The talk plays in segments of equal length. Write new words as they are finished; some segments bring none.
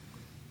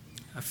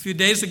A few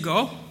days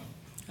ago,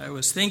 I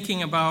was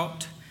thinking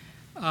about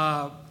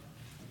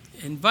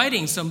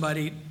inviting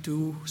somebody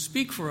to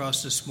speak for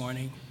us this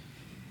morning.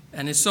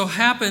 And it so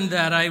happened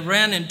that I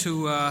ran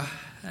into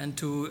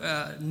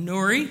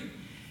Nuri,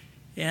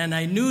 and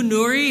I knew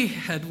Nuri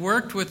had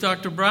worked with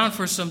Dr. Brown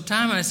for some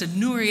time. And I said,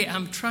 Nuri,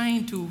 I'm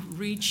trying to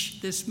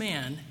reach this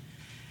man.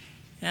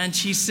 And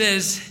she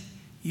says,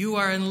 you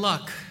are in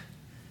luck,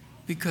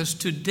 because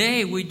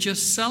today we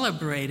just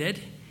celebrated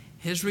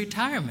his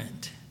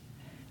retirement.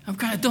 I'm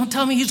kind of, don't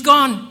tell me he's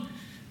gone.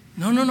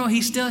 No,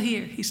 he's still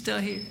here. He's still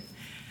here.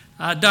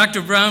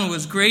 Dr. Brown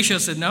was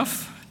gracious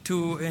enough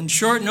to, in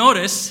short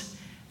notice,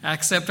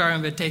 accept our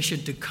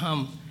invitation to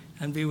come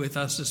and be with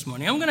us this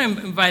morning. I'm going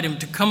to invite him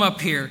to come up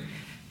here,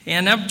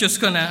 and I'm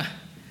just going to,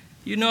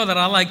 you know that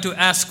I like to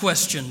ask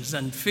questions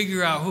and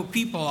figure out who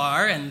people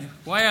are and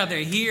why are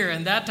they here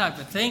and that type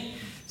of thing.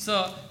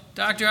 So,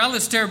 Dr.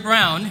 Alistair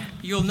Brown,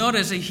 you'll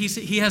notice that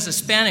he has a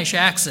Spanish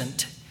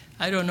accent.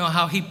 I don't know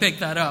how he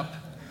picked that up.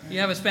 You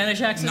have a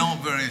Spanish accent?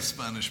 Not very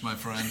Spanish, my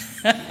friend.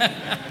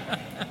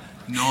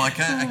 No, I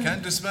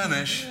can't do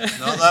Spanish.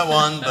 Not that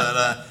one,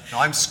 but no,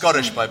 I'm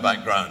Scottish by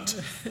background.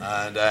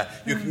 And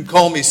you can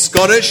call me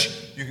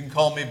Scottish, you can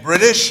call me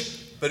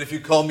British, but if you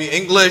call me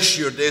English,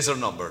 your days are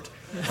numbered.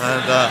 And,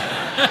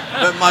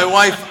 but my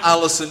wife,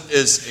 Alison,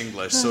 is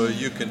English, so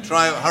you can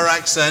try out her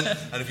accent,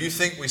 and if you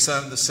think we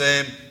sound the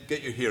same,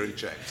 get your hearing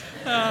checked.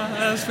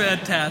 That's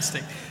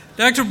fantastic.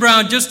 Dr.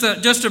 Brown, just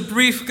a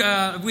brief,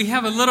 we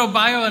have a little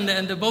bio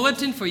in the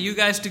bulletin for you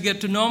guys to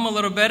get to know him a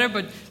little better,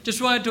 but just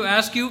wanted to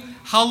ask you,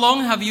 how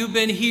long have you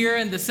been here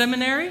in the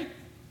seminary?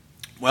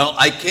 Well,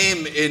 I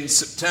came in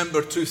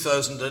September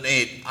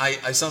 2008.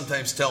 I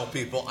sometimes tell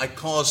people I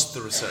caused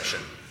the recession,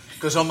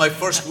 because on my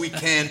first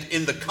weekend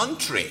in the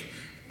country,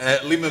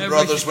 Lehman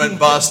Brothers went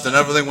bust and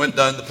everything went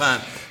down the pan.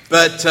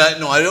 But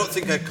no, I don't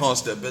think I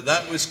caused it, but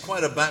that was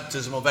quite a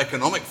baptism of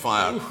economic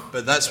fire. Ooh.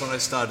 But that's when I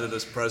started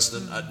as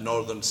president at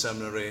Northern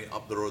Seminary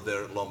up the road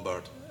there at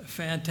Lombard.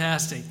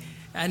 Fantastic.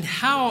 And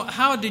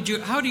how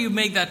do you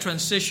make that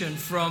transition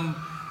from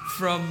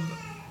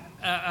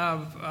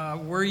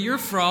where you're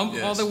from,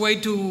 yes, all the way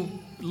to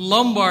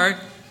Lombard,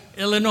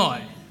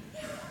 Illinois?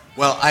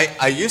 Well,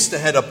 I used to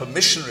head up a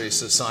missionary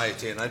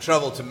society, and I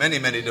traveled to many,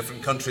 many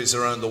different countries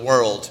around the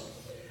world.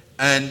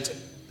 And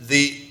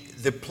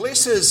the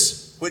places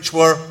which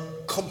were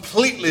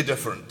completely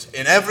different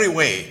in every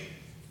way,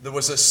 there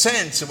was a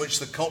sense in which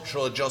the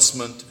cultural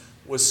adjustment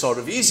was sort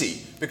of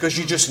easy, because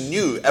you just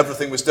knew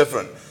everything was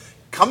different.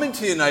 Coming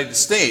to the United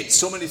States,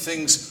 so many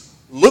things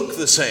look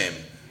the same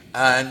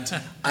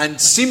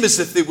and seem as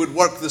if they would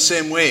work the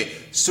same way.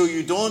 So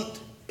you don't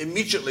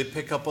immediately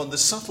pick up on the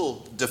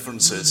subtle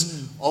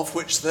differences, of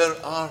which there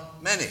are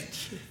many.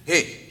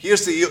 Hey,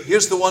 here's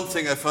the one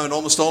thing I found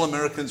almost all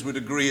Americans would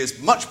agree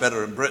is much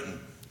better in Britain.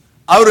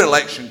 Our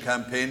election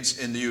campaigns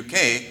in the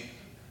UK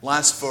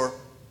last for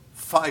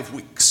 5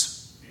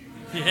 weeks.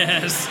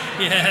 Yes.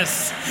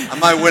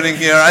 Am I winning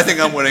here? I think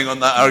I'm winning on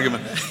that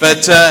argument.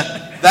 But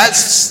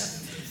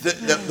that's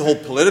the whole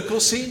political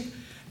scene.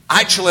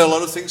 Actually, a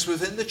lot of things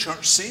within the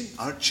church scene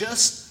are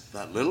just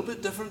that little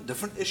bit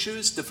different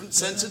issues, different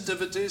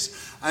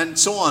sensitivities, and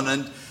so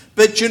on.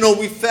 But, you know,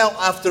 we felt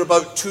after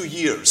about 2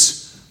 years,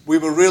 we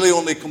were really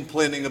only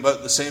complaining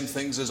about the same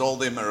things as all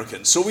the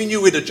Americans. So we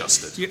knew we'd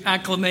adjusted. You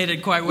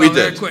acclimated quite well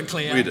very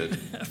quickly. We did.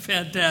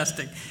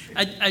 Fantastic.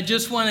 I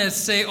just want to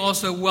say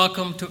also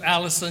welcome to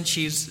Alison.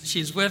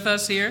 She's with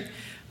us here.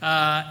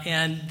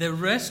 And the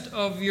rest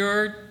of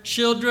your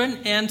children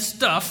and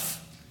stuff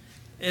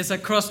is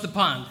across the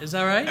pond. Is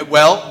that right?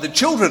 Well, the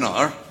children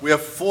are. We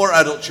have 4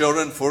 adult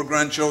children, 4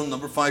 grandchildren,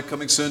 number 5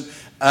 coming soon.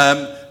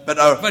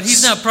 But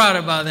he's not proud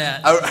about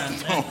that.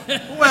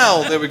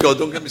 Well, there we go.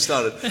 Don't get me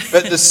started.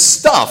 But the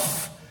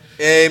stuff,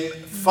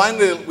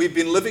 finally, we've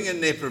been living in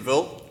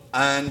Naperville,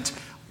 and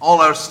all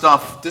our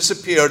stuff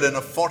disappeared in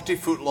a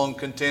 40-foot-long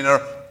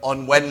container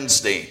on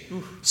Wednesday.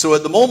 Oof. So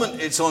at the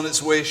moment, it's on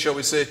its way, shall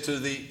we say, to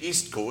the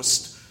East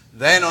Coast,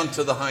 then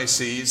onto the high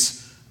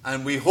seas,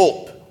 and we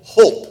hope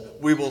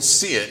we will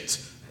see it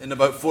in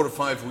about 4 or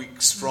 5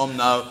 weeks from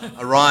now,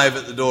 arrive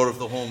at the door of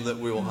the home that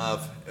we will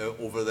have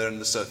over there in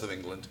the south of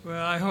England.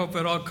 Well, I hope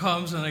it all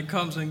comes, and it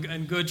comes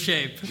in good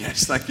shape.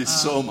 Yes, thank you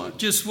so much.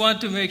 Just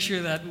want to make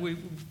sure that we're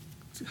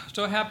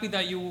so happy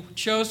that you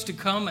chose to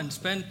come and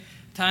spend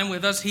time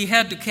with us. He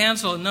had to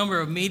cancel a number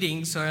of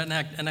meetings and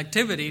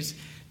activities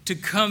to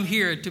come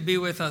here to be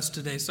with us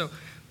today. So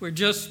we're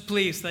just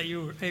pleased that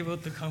you were able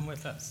to come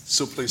with us.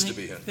 So pleased to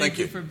be here. Thank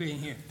you for being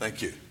here.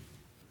 Thank you.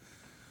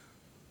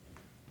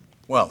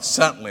 Well,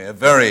 certainly a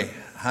very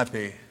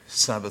happy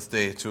Sabbath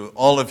day to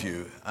all of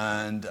you,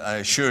 and I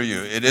assure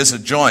you, it is a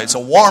joy. It's a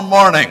warm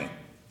morning,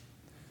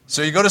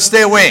 so you've got to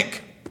stay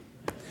awake.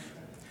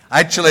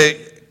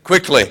 Actually,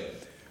 quickly,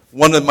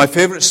 one of my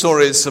favorite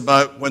stories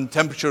about when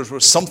temperatures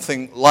were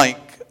something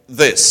like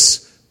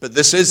this, but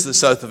this is the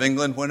south of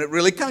England when it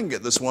really can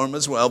get this warm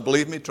as well.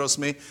 Believe me, trust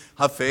me,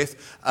 have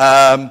faith.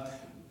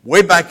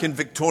 Way back in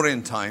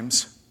Victorian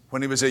times,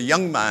 when he was a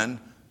young man,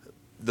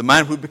 the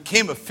man who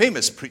became a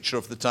famous preacher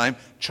of the time,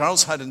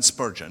 Charles Haddon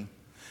Spurgeon,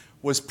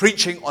 was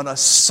preaching on a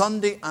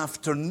Sunday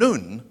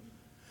afternoon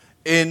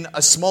in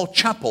a small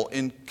chapel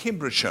in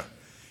Cambridgeshire.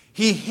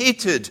 He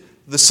hated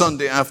the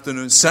Sunday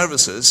afternoon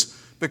services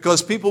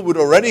because people would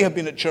already have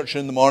been at church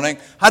in the morning,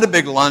 had a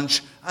big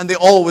lunch, and they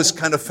always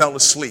kind of fell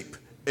asleep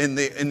in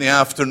the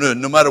afternoon,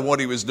 no matter what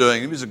he was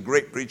doing. He was a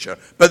great preacher,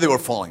 but they were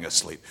falling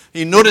asleep.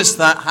 He noticed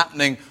that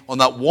happening on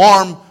that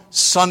warm,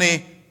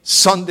 sunny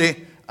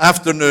Sunday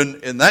afternoon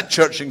in that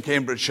church in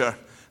Cambridgeshire.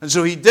 And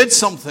so he did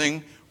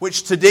something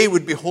which today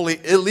would be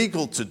wholly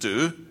illegal to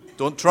do.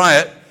 Don't try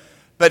it.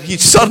 But he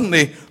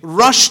suddenly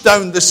rushed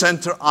down the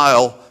center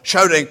aisle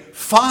shouting,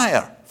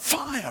 "Fire!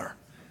 Fire!"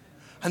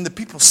 And the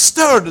people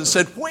stirred and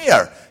said,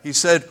 "Where?" He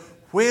said,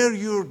 "Where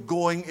you're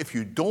going if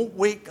you don't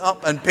wake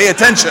up and pay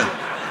attention."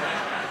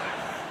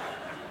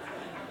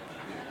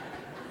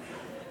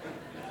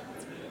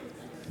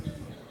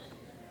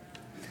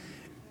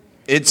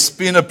 It's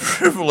been a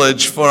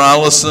privilege for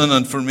Alison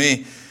and for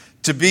me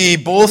to be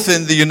both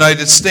in the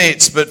United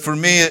States, but for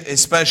me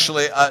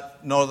especially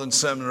at Northern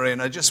Seminary.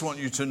 And I just want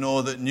you to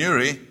know that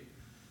Nuri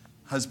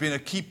has been a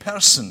key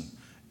person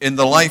in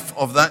the life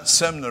of that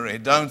seminary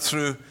down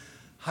through,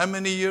 how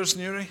many years,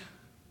 Nuri?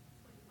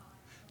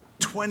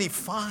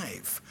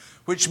 25,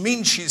 which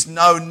means she's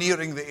now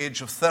nearing the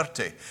age of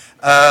 30.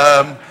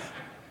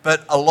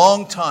 But a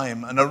long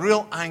time and a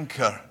real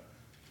anchor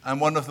and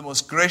one of the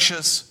most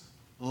gracious,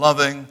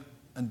 loving,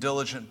 and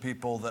diligent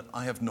people that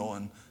I have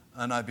known.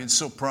 And I've been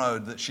so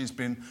proud that she's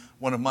been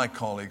one of my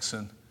colleagues,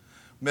 and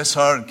miss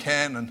her and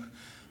Ken and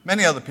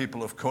many other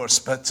people, of course,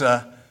 but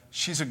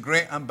she's a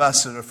great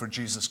ambassador for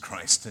Jesus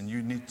Christ, and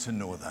you need to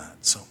know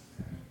that. So,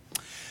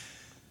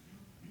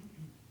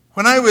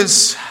 when I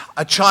was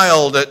a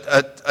child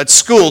at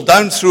school,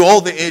 down through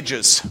all the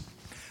ages,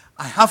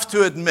 I have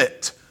to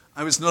admit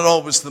I was not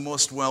always the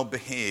most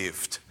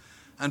well-behaved.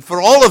 And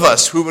for all of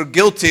us who were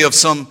guilty of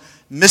some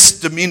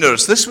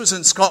misdemeanors, this was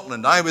in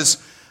Scotland. I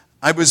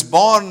was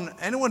born,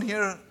 anyone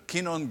here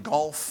keen on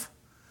golf?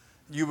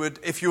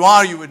 If you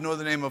are, you would know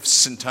the name of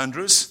St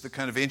Andrews, the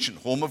kind of ancient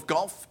home of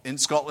golf in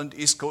Scotland,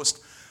 East Coast.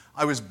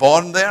 I was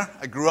born there.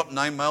 I grew up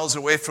 9 miles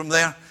away from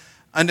there.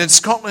 And in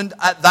Scotland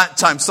at that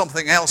time,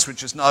 something else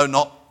which is now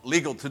not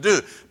legal to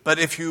do, but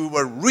if you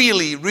were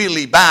really,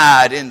 really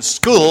bad in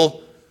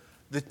school,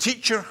 the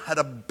teacher had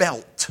a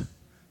belt.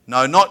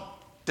 Now,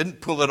 didn't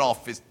pull it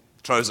off his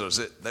trousers.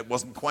 That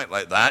wasn't quite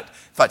like that.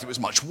 In fact, it was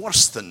much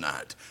worse than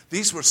that.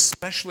 These were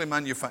specially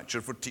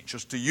manufactured for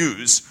teachers to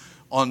use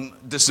on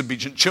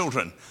disobedient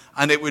children.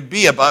 And it would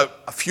be about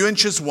a few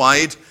inches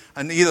wide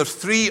and either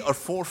 3 or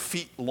 4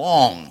 feet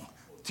long.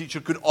 The teacher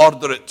could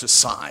order it to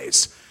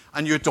size.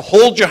 And you had to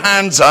hold your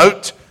hands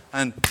out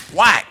and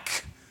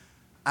whack.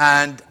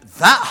 And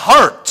that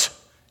hurt.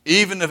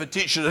 Even if a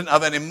teacher didn't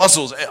have any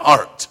muscles, it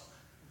hurt.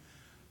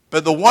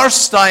 But the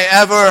worst I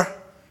ever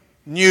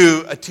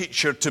knew a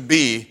teacher to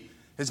be,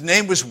 his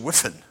name was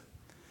Whiffen,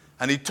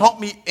 and he taught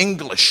me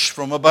English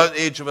from about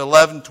the age of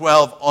 11,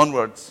 12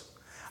 onwards.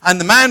 And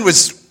the man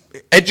was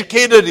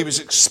educated, he was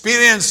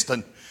experienced,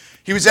 and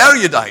he was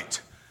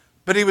erudite.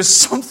 But he was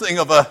something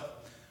of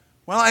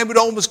I would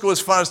almost go as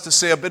far as to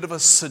say a bit of a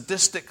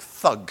sadistic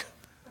thug.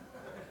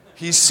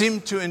 He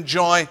seemed to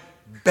enjoy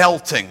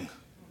belting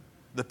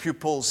the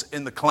pupils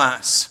in the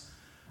class.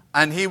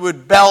 And he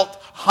would belt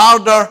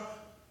harder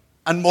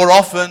and more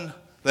often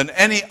than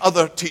any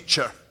other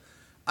teacher.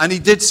 And he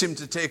did seem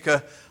to take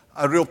a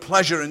real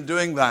pleasure in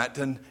doing that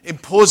and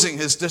imposing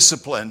his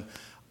discipline.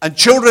 And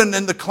children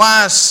in the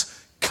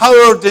class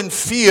cowered in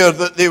fear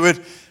that they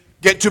would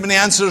get too many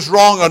answers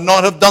wrong or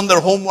not have done their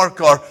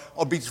homework or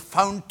be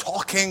found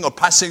talking or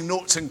passing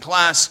notes in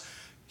class.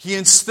 He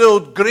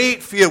instilled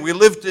great fear. We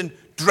lived in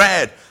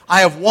dread. I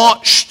have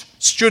watched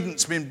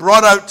students being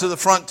brought out to the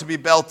front to be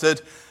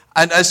belted,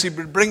 and as he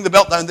would bring the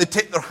belt down, they'd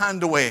take their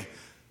hand away,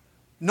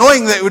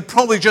 knowing that it would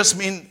probably just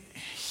mean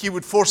he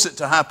would force it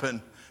to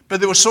happen. But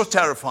they were so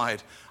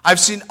terrified. I've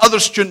seen other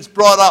students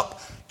brought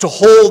up to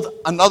hold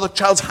another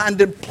child's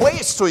hand in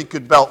place so he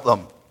could belt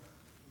them.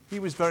 He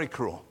was very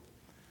cruel.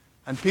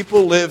 And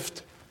people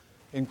lived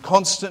in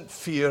constant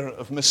fear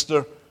of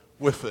Mr.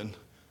 Whiffen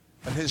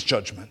and his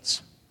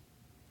judgments.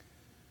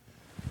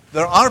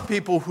 There are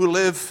people who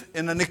live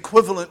in an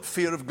equivalent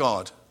fear of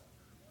God.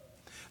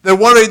 They're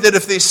worried that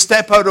if they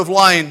step out of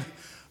line,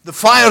 the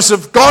fires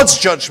of God's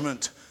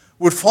judgment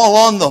would fall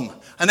on them.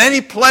 And any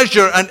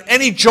pleasure and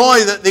any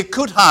joy that they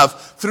could have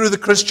through the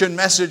Christian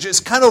message is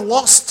kind of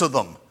lost to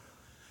them.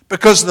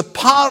 Because the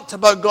part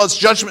about God's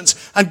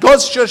judgments, and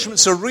God's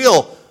judgments are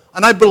real,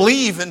 and I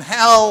believe in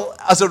hell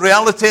as a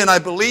reality, and I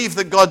believe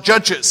that God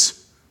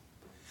judges.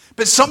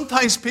 But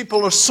sometimes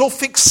people are so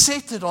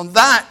fixated on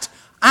that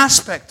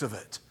aspect of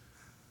it,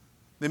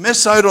 they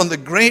miss out on the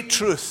great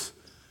truth.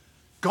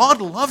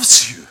 God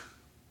loves you.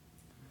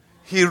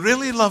 He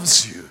really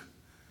loves you,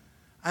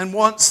 and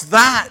wants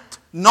that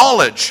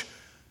knowledge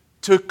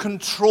to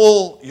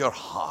control your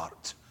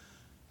heart,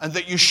 and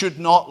that you should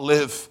not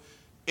live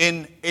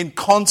in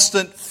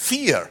constant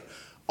fear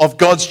of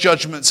God's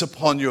judgments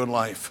upon your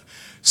life.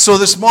 So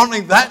this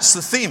morning, that's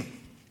the theme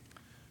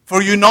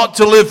for you not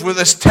to live with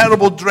this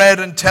terrible dread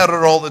and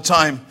terror all the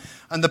time.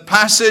 And the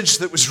passage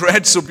that was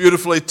read so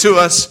beautifully to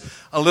us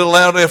a little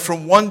earlier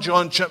from 1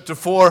 John chapter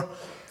 4,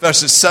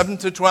 verses 7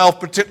 to 12,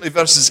 particularly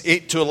verses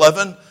 8 to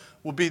 11,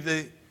 will be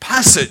the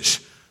passage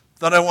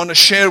that I want to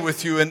share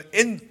with you. And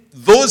in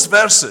those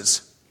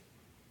verses,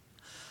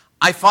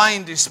 I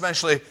find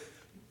especially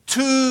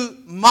two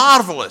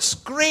marvelous,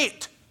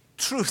 great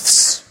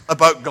truths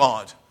about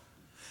God.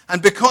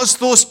 And because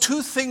those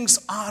two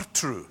things are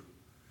true,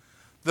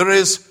 there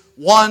is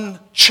one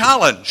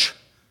challenge,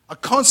 a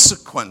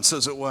consequence,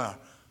 as it were,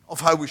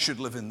 of how we should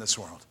live in this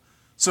world.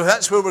 So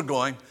that's where we're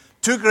going.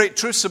 Two great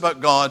truths about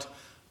God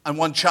and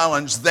one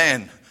challenge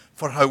then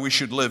for how we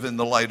should live in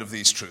the light of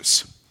these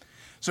truths.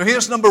 So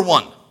here's number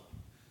one.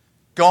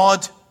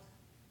 God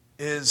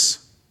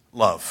is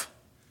love.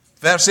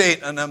 Verse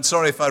 8, and I'm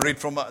sorry if I read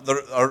from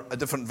a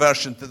different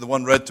version to the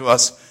one read to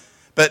us,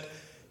 but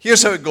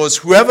here's how it goes.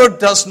 Whoever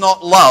does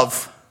not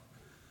love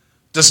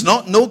does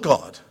not know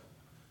God,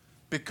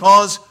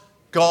 because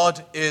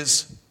God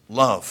is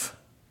love.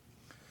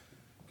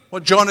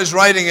 What John is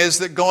writing is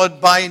that God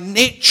by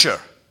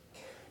nature,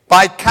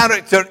 by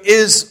character,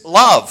 is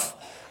love.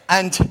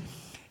 And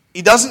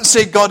he doesn't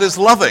say God is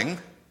loving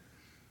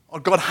or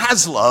God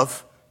has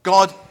love.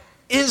 God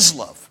is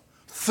love.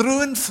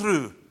 Through and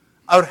through,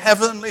 our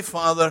Heavenly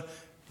Father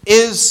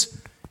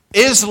is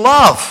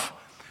love.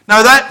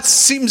 Now that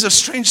seems a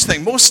strange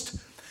thing.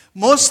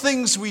 Most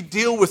things we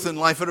deal with in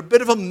life are a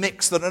bit of a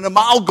mix. They're an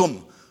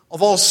amalgam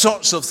of all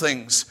sorts of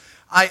things.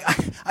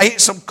 I ate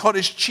some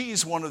cottage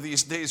cheese one of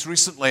these days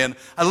recently, and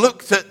I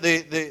looked at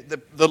the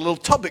little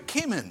tub it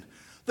came in.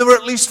 There were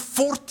at least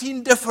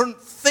 14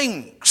 different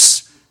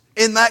things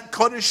in that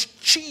cottage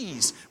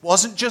cheese. It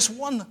wasn't just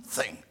one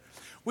thing.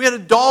 We had a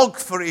dog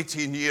for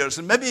 18 years,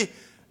 and maybe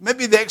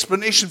the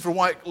explanation for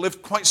why it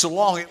lived quite so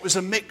long, it was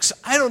a mix,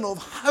 I don't know,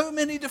 of how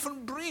many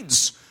different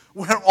breeds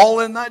were all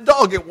in that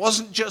dog. It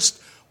wasn't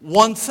just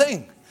one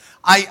thing.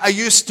 I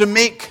used to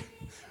make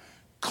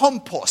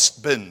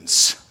compost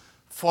bins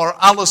for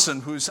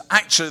Alison, who's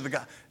actually the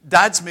guy.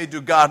 Dads may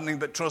do gardening,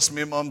 but trust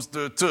me, mums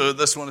do too,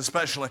 this one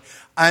especially.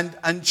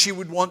 And she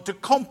would want to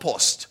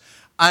compost.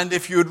 And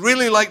if you'd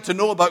really like to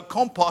know about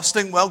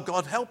composting, well,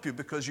 God help you,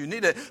 because you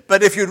need it.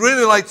 But if you'd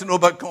really like to know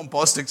about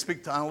composting,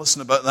 speak to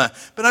Alison about that.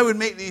 But I would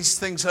make these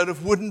things out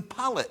of wooden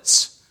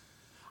pallets.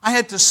 I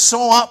had to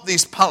saw up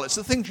these pallets,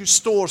 the things you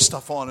store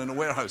stuff on in a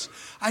warehouse.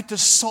 I had to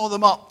saw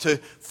them up to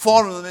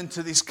form them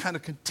into these kind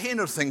of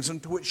container things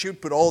into which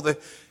you'd put all the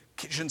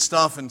kitchen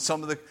stuff and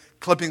some of the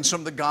clippings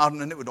from the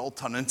garden, and it would all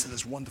turn into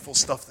this wonderful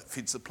stuff that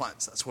feeds the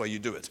plants. That's why you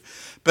do it.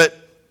 But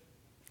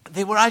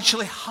they were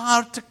actually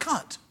hard to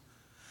cut,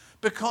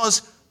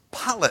 because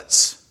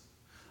pallets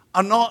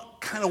are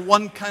not kind of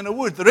one kind of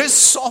wood. There is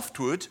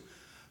softwood,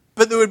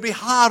 but there would be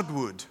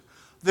hardwood.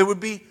 There would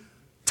be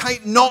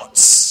tight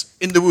knots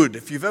in the wood.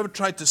 If you've ever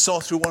tried to saw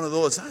through one of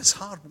those, that's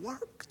hard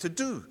work to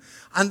do.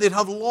 And they'd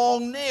have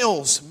long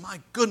nails. My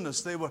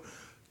goodness, they were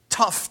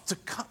tough to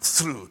cut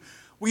through.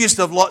 We used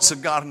to have lots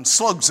of garden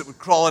slugs that would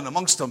crawl in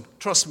amongst them.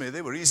 Trust me,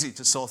 they were easy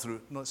to saw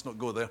through. No, let's not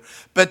go there.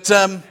 But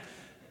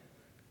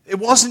it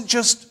wasn't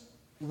just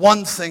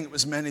one thing, it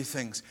was many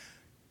things.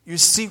 You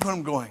see where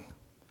I'm going.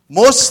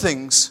 Most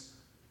things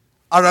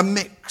are a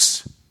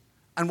mix.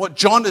 And what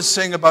John is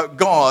saying about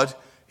God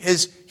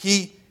is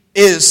he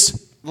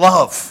is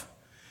love.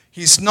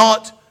 He's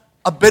not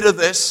a bit of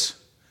this.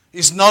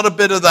 He's not a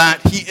bit of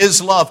that. He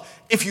is love.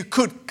 If you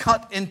could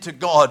cut into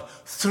God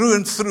through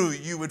and through,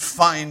 you would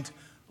find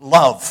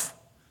love.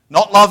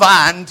 Not love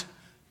and,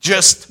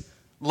 just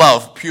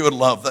love, pure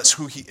love. That's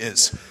who he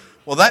is.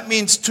 Well, that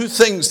means two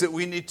things that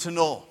we need to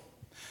know.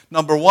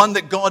 Number one,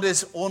 that God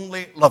is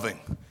only loving.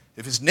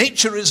 If his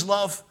nature is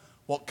love,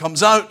 what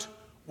comes out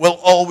will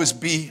always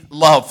be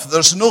love.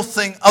 There's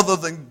nothing other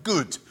than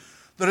good.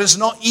 There is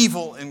not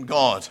evil in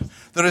God.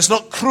 There is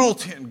not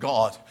cruelty in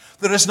God.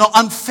 There is not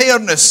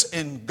unfairness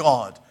in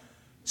God.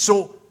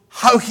 So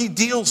how he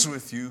deals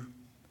with you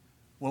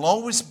will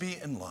always be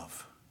in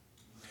love.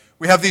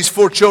 We have these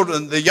 4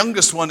 children. The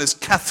youngest one is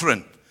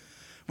Catherine.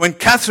 When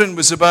Catherine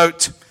was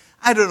about,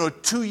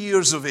 2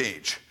 years of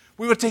age,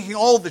 we were taking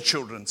all the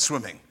children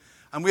swimming.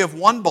 And we have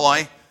 1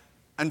 boy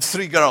and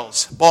 3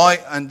 girls. Boy,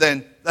 and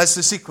then that's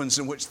the sequence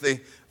in which they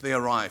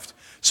arrived.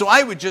 So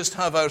I would just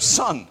have our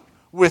son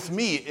with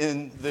me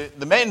in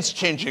the men's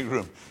changing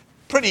room.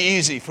 Pretty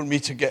easy for me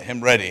to get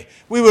him ready.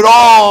 We would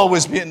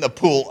always be in the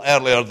pool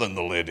earlier than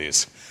the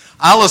ladies.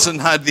 Alison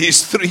had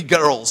these 3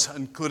 girls,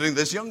 including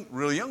this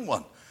really young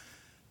one.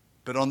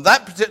 But on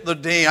that particular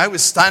day, I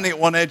was standing at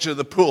one edge of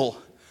the pool,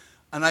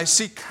 and I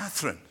see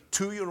Catherine,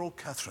 2-year-old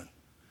Catherine,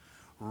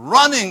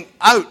 running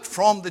out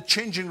from the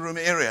changing room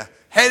area,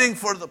 heading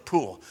for the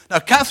pool. Now,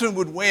 Catherine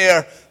would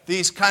wear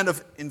these kind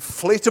of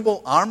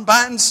inflatable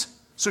armbands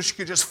so she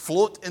could just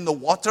float in the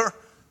water.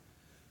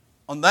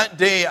 On that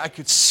day, I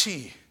could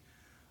see.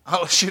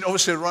 She'd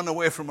obviously run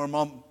away from her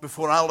mom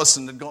before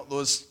Alison had got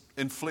those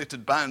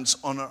inflated bands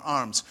on her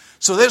arms.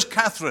 So there's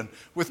Catherine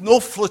with no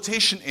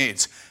flotation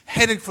aids,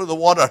 heading for the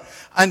water.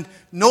 And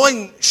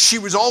knowing she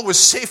was always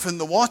safe in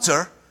the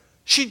water,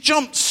 She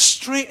jumps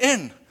straight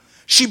in.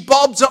 She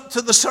bobs up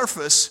to the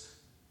surface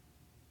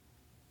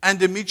and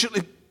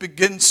immediately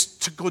begins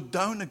to go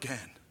down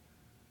again.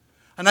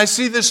 And I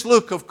see this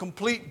look of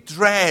complete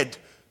dread,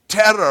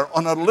 terror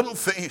on her little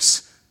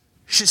face.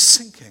 She's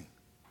sinking.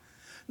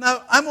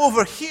 Now, I'm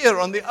over here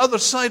on the other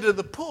side of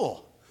the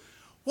pool.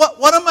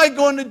 What am I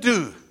going to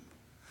do?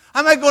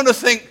 Am I going to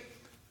think,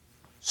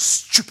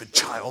 stupid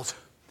child,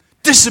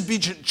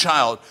 disobedient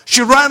child,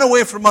 she ran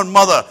away from her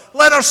mother,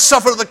 let her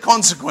suffer the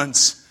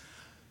consequence?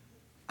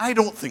 I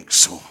don't think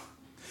so.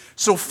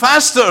 So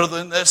faster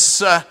than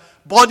this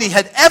body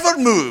had ever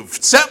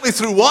moved, certainly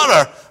through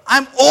water,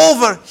 I'm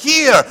over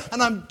here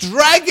and I'm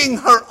dragging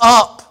her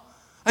up.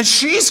 And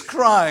she's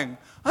crying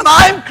and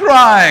I'm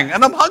crying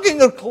and I'm hugging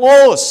her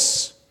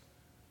close.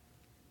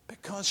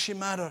 Because she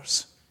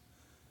matters.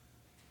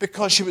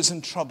 Because she was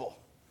in trouble.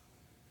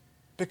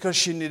 Because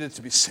she needed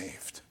to be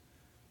saved.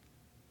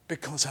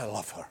 Because I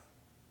love her.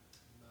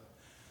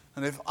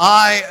 And if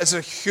I, as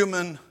a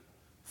human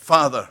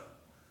father,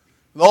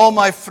 with all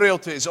my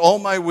frailties, all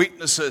my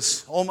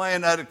weaknesses, all my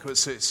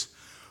inadequacies,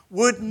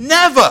 would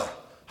never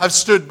have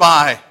stood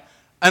by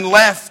and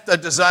left a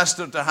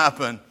disaster to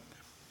happen,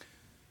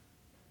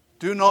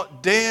 do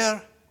not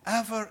dare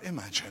ever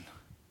imagine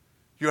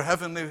your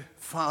heavenly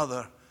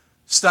Father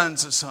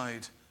stands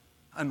aside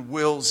and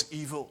wills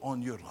evil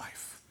on your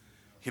life.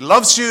 He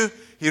loves you,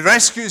 he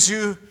rescues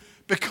you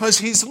because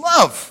he's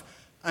love,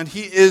 and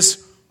he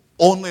is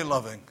only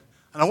loving.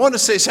 And I want to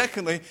say,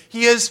 secondly,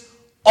 he is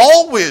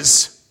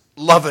always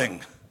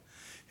loving.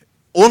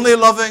 Only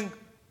loving,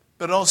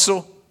 but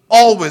also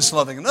always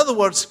loving. In other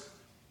words,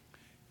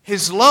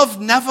 his love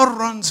never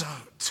runs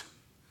out.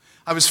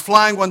 I was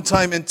flying one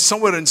time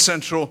somewhere in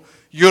Central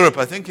Europe.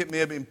 I think it may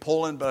have been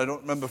Poland, but I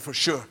don't remember for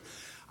sure.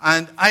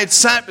 And I had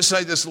sat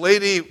beside this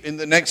lady in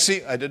the next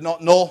seat. I did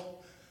not know.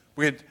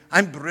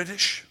 I'm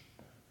British.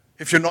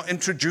 If you're not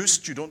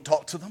introduced, you don't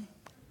talk to them.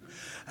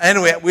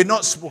 Anyway, we'd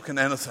not spoken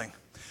anything.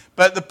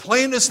 But the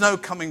plane is now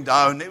coming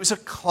down. It was a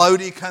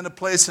cloudy kind of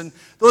place. And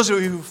those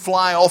of you who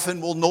fly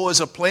often will know as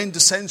a plane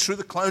descends through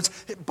the clouds,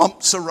 it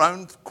bumps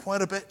around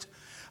quite a bit.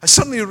 I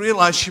suddenly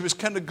realized she was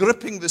kind of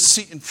gripping the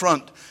seat in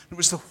front. It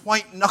was the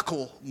white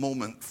knuckle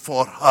moment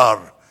for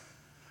her.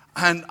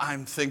 And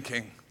I'm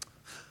thinking,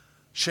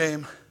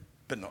 shame,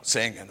 but not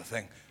saying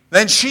anything.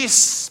 Then she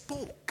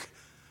spoke.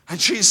 And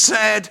she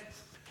said,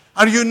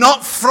 "Are you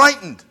not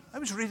frightened?" I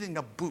was reading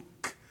a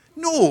book.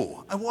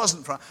 No, I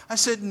wasn't frightened. I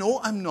said, "No,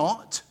 I'm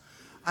not."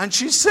 And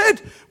she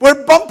said,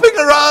 "We're bumping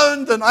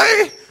around." And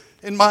I,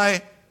 in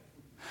my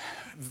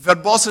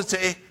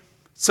verbosity,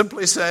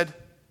 simply said,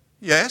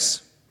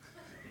 "Yes."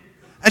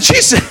 And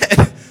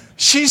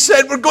she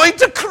said, "We're going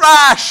to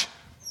crash."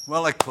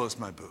 Well, I closed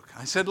my book.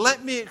 I said,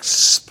 "Let me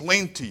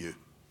explain to you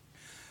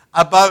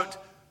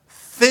about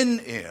thin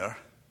air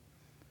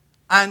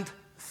and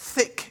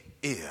thick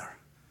air."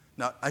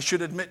 Now, I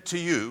should admit to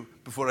you,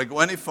 before I go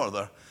any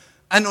further,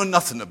 I know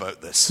nothing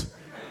about this.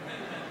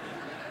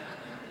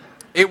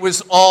 It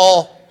was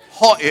all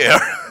hot air.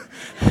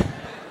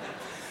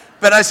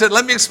 But I said,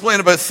 let me explain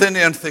about thin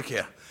air and thick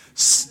air.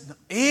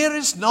 Air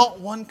is not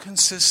one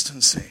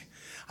consistency.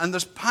 And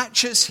there's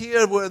patches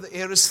here where the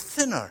air is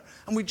thinner,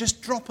 and we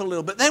just drop a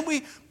little bit. Then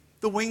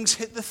the wings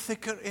hit the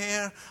thicker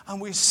air,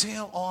 and we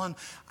sail on.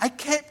 I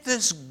kept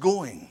this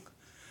going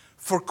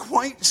for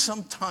quite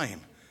some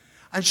time.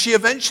 And she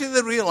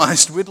eventually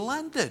realized we'd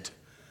landed.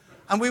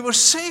 And we were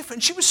safe.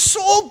 And she was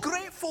so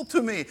grateful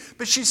to me.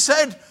 But she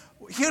said,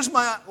 here's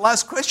my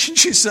last question.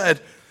 She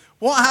said,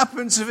 "What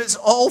happens if it's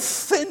all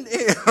thin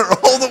air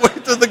all the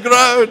way to the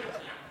ground?"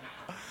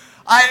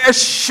 I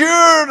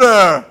assured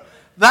her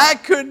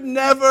that could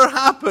never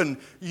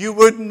happen. You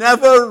would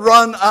never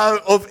run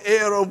out of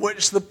air on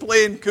which the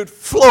plane could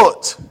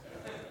float.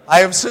 I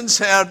have since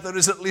heard there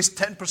is at least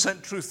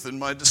 10% truth in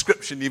my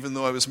description, even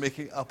though I was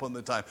making it up on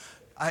the time.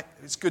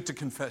 It's good to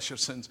confess your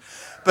sins.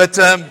 But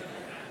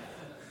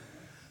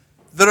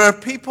there are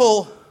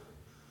people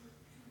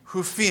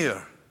who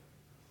fear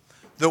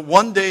that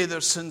one day their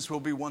sins will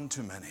be one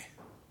too many.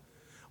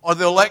 Or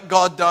they'll let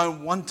God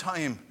down one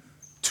time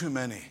too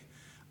many.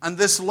 And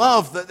this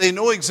love that they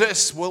know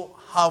exists will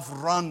have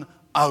run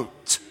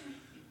out.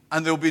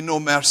 And there'll be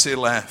no mercy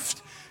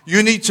left.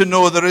 You need to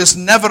know there is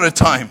never a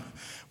time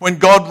when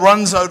God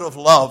runs out of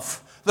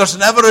love. There's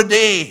never a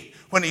day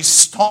when he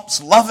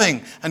stops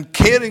loving and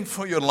caring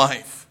for your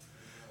life.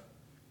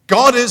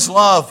 God is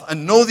love,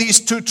 and know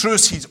these two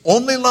truths. He's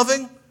only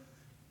loving,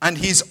 and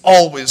he's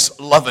always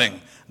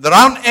loving. There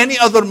aren't any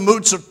other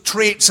moods or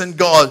traits in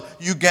God.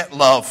 You get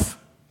love.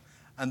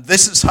 And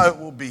this is how it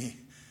will be.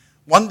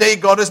 One day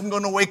God isn't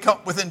going to wake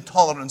up with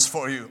intolerance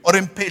for you, or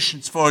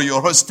impatience for you,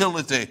 or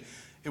hostility.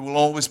 It will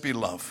always be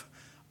love.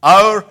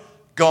 Our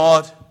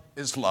God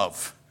is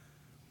love.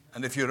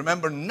 And if you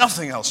remember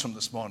nothing else from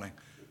this morning,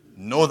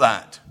 know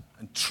that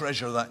and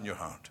treasure that in your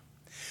heart.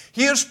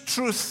 Here's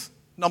truth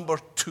number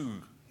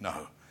 2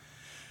 now.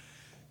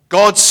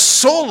 God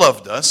so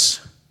loved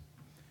us,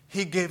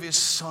 he gave his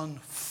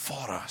son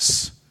for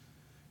us.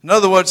 In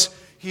other words,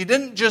 he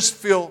didn't just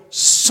feel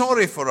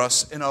sorry for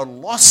us in our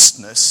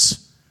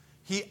lostness,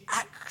 he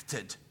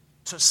acted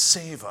to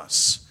save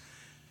us.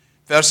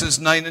 Verses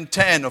 9 and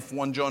 10 of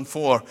 1 John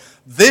 4.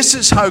 This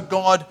is how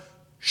God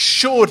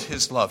showed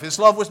his love. His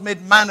love was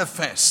made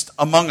manifest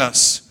among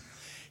us.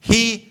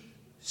 He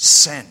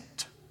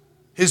sent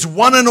his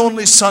one and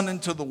only Son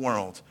into the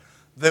world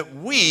that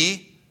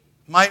we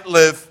might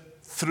live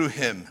through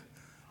him.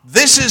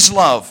 This is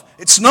love.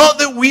 It's not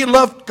that we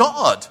loved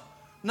God.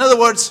 In other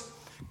words,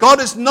 God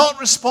is not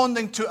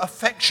responding to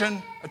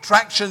affection,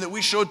 attraction that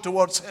we showed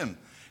towards him.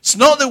 It's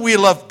not that we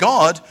loved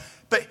God,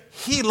 but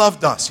he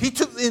loved us. He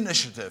took the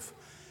initiative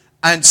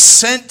and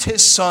sent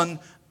his Son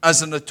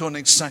as an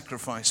atoning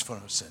sacrifice for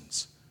our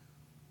sins.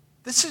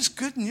 This is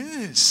good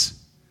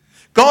news.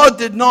 God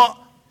did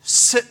not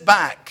sit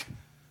back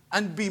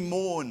and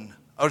bemoan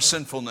our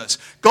sinfulness.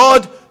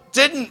 God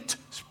didn't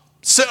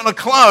sit on a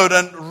cloud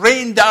and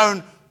rain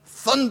down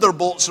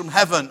thunderbolts from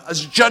heaven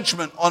as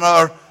judgment on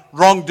our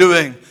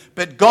wrongdoing.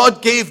 But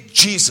God gave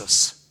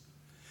Jesus.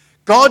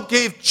 God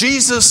gave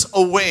Jesus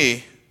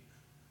away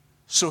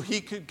so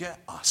he could get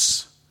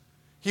us.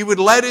 He would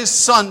let his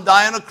Son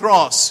die on a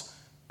cross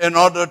in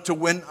order to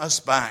win us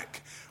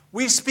back.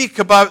 We speak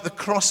about the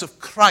cross of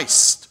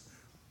Christ.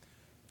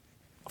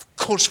 Of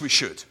course we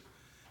should.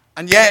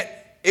 And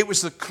yet, it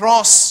was the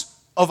cross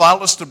of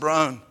Alistair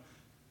Brown,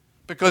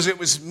 because it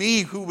was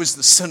me who was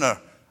the sinner.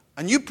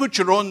 And you put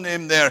your own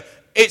name there.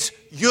 It's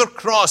your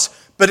cross,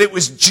 but it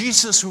was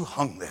Jesus who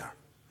hung there.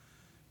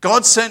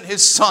 God sent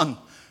his Son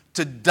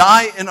to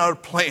die in our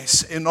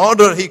place in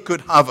order he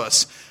could have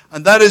us.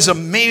 And that is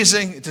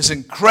amazing. It is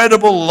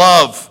incredible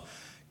love.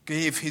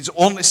 Gave his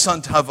only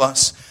Son to have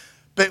us.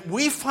 But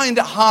we find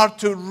it hard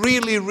to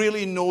really,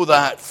 really know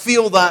that,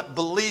 feel that,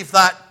 believe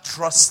that,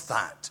 trust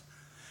that.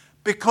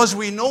 Because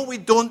we know we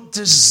don't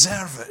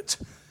deserve it.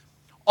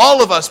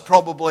 All of us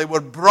probably were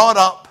brought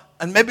up,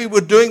 and maybe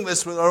we're doing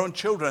this with our own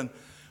children,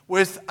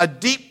 with a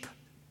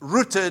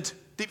deep-rooted,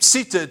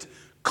 deep-seated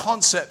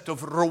concept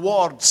of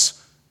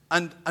rewards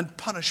and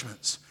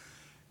punishments.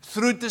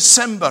 Through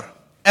December,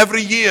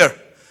 every year,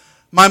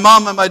 my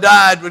mom and my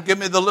dad would give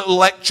me the little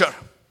lecture.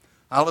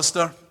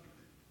 Alistair,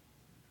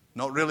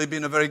 not really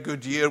been a very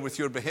good year with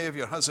your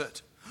behavior, has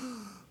it?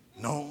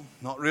 No,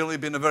 not really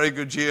been a very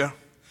good year.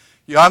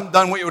 You haven't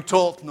done what you were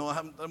told. No, I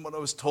haven't done what I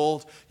was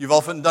told. You've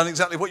often done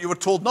exactly what you were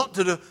told not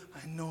to do.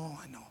 I know.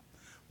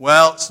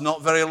 Well, it's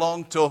not very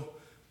long till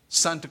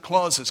Santa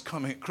Claus is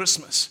coming at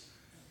Christmas.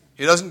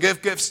 He doesn't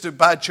give gifts to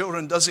bad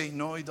children, does he?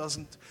 No, he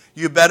doesn't.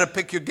 You better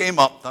pick your game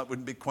up. That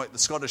wouldn't be quite the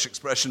Scottish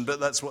expression, but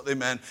that's what they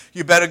meant.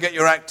 You better get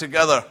your act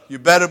together. You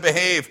better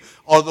behave,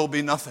 or there'll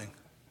be nothing.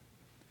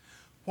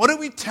 What are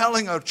we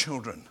telling our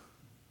children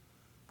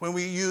when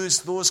we use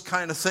those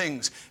kind of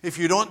things? If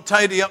you don't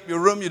tidy up your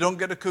room, you don't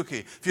get a cookie.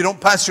 If you don't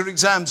pass your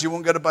exams, you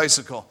won't get a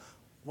bicycle.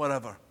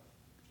 Whatever.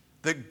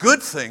 The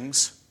good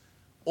things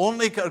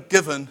only are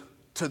given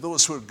to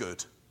those who are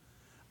good.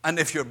 And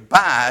if you're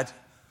bad,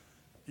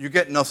 you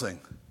get nothing,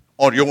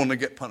 or you only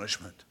get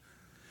punishment.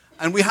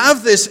 And we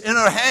have this in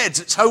our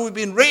heads. It's how we've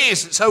been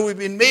raised. It's how we've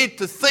been made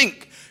to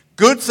think.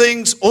 Good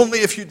things only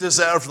if you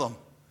deserve them.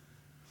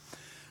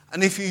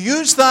 And if you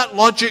use that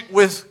logic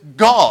with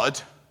God,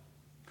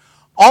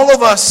 all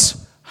of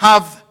us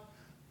have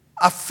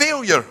a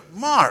failure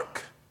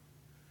mark.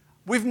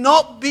 We've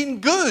not been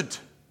good.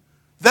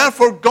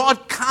 Therefore,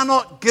 God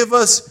cannot give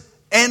us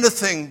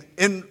anything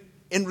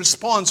in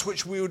response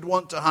which we would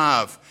want to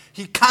have.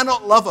 He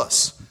cannot love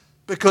us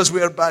because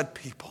we are bad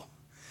people.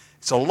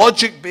 It's a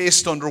logic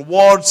based on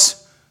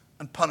rewards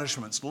and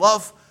punishments.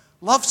 Love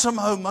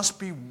somehow must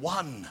be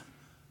won,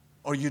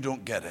 or you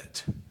don't get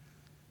it.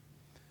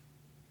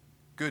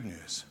 Good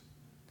news.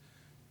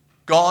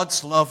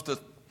 God's love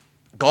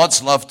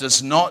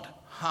does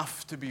not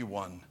have to be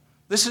won.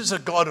 This is a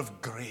God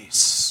of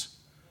grace.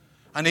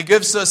 And he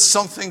gives us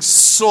something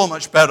so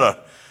much better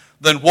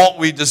than what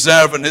we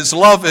deserve. And his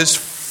love is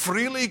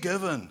freely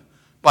given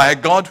by a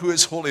God who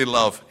is holy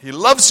love. He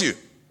loves you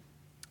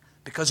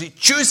because he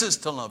chooses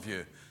to love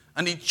you.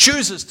 And he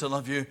chooses to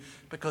love you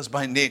because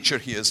by nature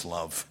he is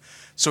love.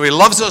 So he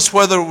loves us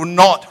whether or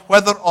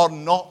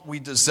not we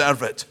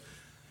deserve it.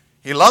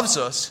 He loves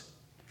us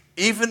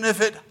even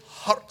if it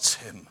hurts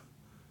him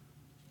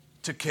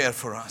to care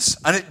for us.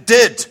 And it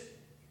did.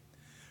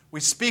 We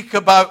speak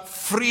about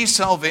free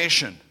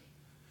salvation.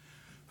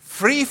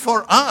 Free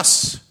for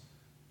us,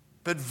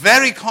 but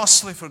very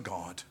costly for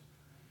God.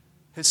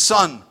 His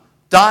Son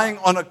dying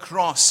on a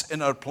cross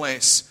in our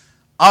place,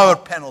 our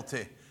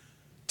penalty,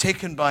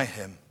 taken by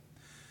him.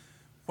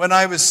 When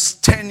I was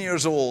 10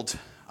 years old,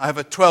 I have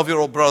a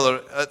 12-year-old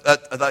brother.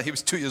 He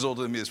was 2 years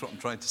older than me, is what I'm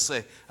trying to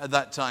say, at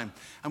that time.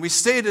 And we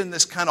stayed in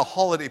this kind of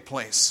holiday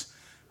place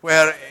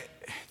where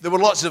there were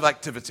lots of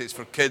activities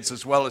for kids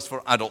as well as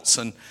for adults.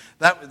 And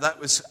that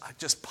was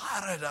just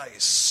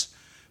paradise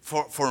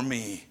for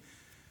me.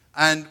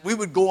 And we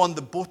would go on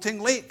the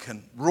boating lake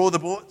and row the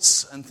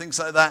boats and things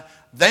like that.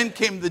 Then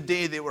came the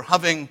day they were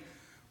having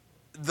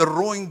the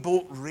rowing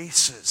boat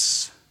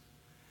races.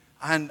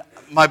 And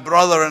my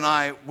brother and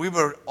I, we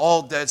were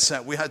all dead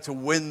set. We had to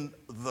win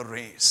the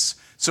race.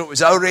 So it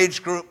was our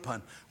age group,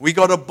 and we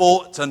got a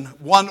boat, and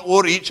one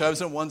oar each. I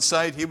was on one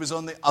side, he was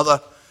on the other.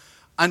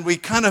 And we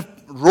kind of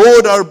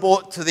rowed our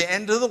boat to the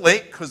end of the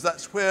lake, because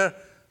that's where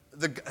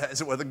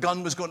the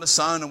gun was going to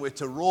sound, and we had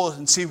to row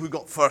and see who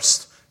got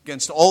first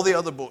against all the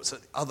other boats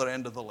at the other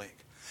end of the lake.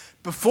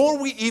 Before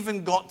we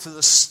even got to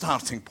the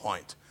starting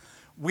point,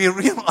 we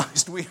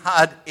realized we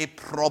had a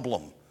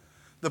problem.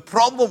 The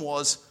problem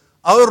was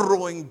our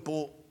rowing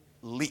boat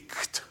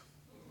leaked.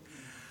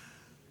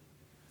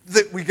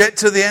 That we get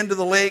to the end of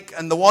the lake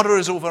and the water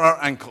is over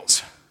our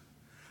ankles.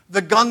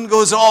 The gun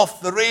goes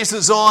off, the race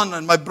is on,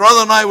 and my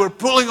brother and I were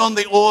pulling on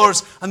the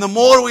oars, and the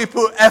more we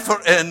put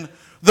effort in,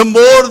 the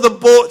more the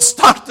boat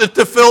started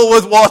to fill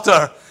with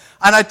water.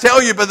 And I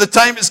tell you, by the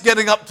time it's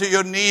getting up to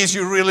your knees,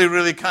 you really,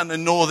 really kind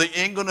of know that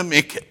you ain't going to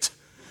make it.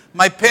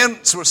 My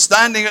parents were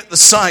standing at the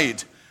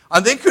side,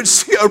 and they could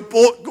see our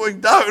boat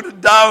going down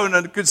and down,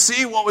 and could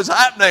see what was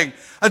happening.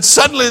 And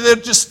suddenly they're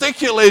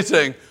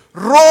gesticulating,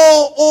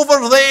 row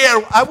over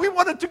there. And we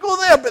wanted to go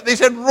there, but they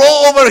said,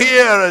 row over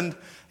here. And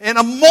in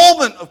a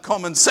moment of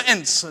common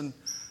sense, and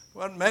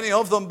there weren't many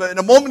of them, but in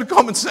a moment of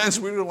common sense,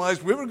 we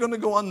realized we were going to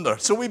go under.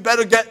 So we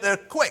better get there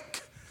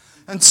quick.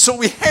 And so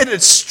we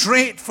headed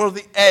straight for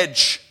the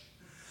edge.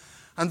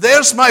 And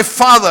there's my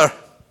father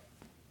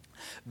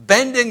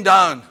bending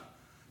down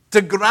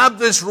to grab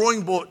this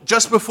rowing boat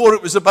just before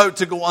it was about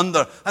to go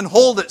under and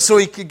hold it so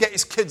he could get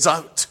his kids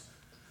out.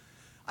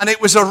 And it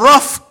was a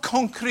rough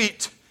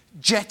concrete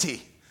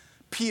jetty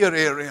pier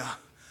area.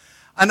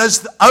 And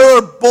as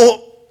our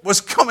boat was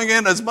coming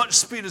in as much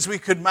speed as we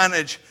could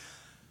manage,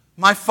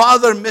 my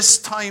father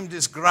mistimed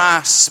his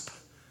grasp.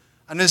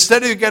 And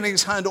instead of getting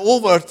his hand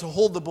over to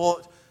hold the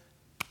boat,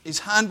 his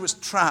hand was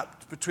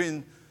trapped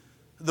between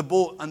the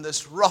boat and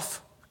this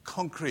rough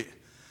concrete.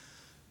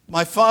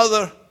 My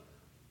father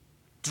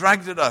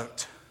dragged it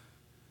out,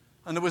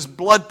 and there was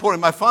blood pouring.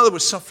 My father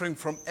was suffering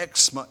from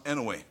eczema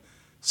anyway,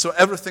 so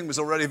everything was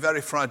already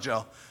very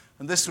fragile,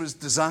 and this was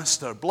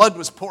disaster. Blood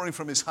was pouring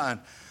from his hand,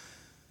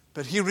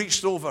 but he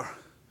reached over,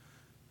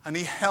 and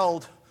he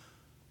held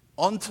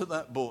onto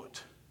that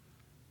boat,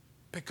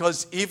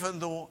 because even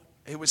though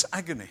it was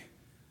agony,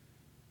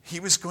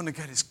 he was going to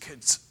get his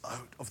kids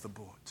out of the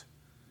boat.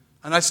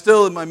 And I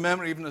still, in my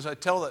memory, even as I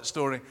tell that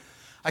story,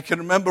 I can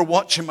remember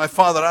watching my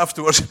father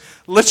afterwards,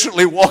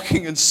 literally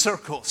walking in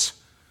circles,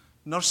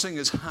 nursing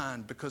his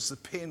hand because the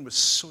pain was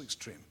so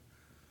extreme.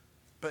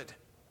 But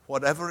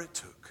whatever it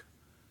took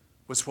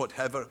was what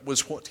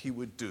he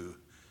would do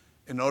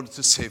in order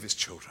to save his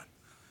children.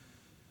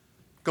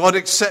 God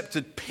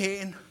accepted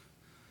pain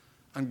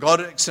and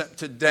God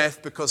accepted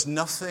death because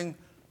nothing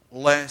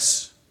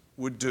less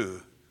would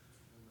do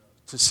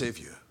to save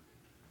you.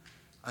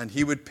 And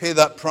he would pay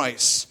that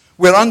price.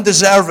 We're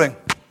undeserving.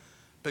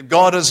 But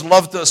God has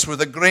loved us with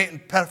a great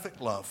and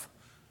perfect love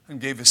and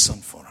gave his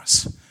son for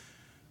us.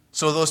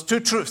 So those two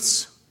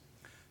truths,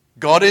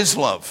 God is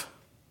love.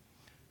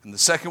 And the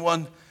second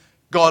one,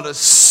 God has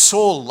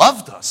so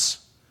loved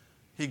us,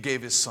 he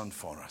gave his son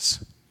for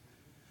us.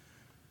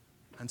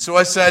 And so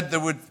I said there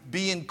would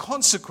be, in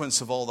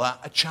consequence of all that,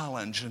 a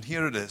challenge. And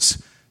here it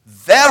is.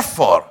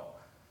 Therefore,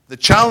 the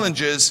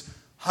challenge is,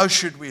 how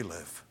should we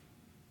live?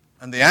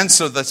 And the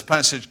answer this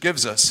passage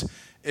gives us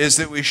is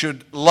that we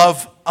should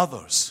love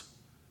others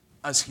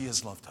as he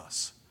has loved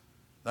us.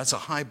 That's a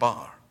high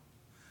bar.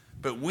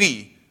 But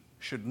we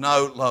should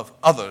now love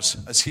others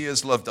as he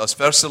has loved us.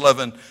 Verse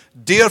 11,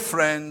 dear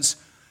friends,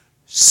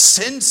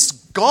 since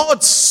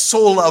God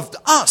so loved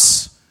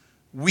us,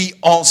 we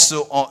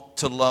also ought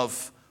to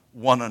love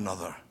one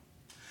another.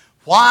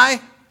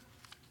 Why?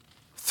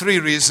 3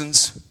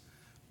 reasons.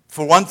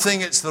 For one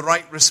thing, it's the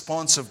right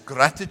response of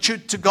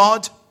gratitude to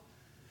God.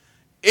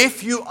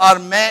 If you are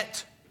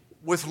met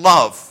with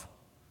love,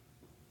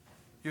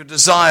 your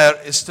desire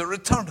is to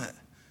return it.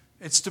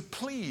 It's to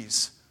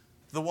please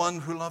the one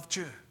who loved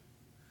you.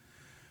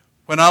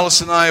 When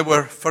Alice and I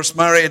were first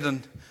married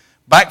and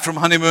back from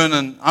honeymoon,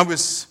 and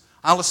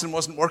Alison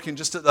wasn't working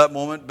just at that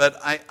moment, but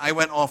I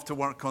went off to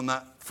work on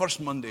that first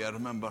Monday, I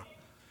remember,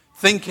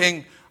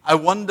 thinking, I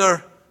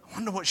wonder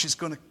what she's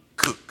going to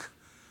cook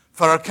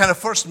for our kind of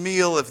first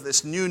meal of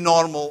this new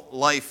normal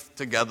life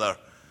together.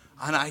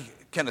 And I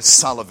kind of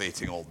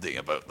salivating all day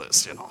about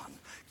this,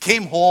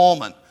 Came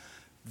home and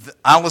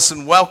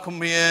Alison welcomed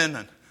me in,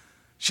 and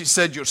she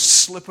said, your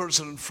slippers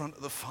are in front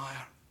of the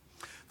fire.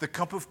 The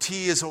cup of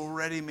tea is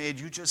already made.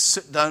 You just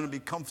sit down and be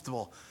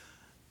comfortable.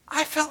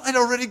 I felt I'd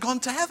already gone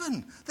to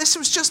heaven. This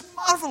was just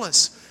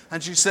marvelous.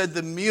 And she said,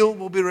 the meal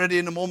will be ready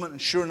in a moment.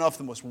 And sure enough,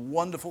 the most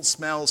wonderful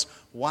smells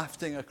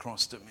wafting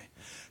across to me.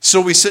 So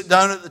we sit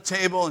down at the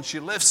table, and she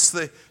lifts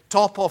the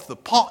top off the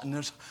pot, and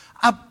there's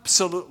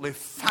absolutely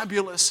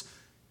fabulous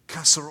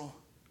casserole.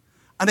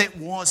 And it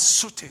was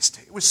so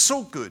tasty. It was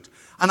so good.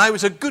 And I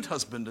was a good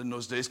husband in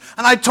those days.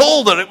 And I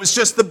told her it was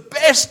just the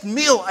best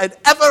meal I'd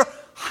ever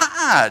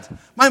had.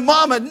 My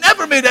mom had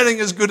never made anything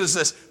as good as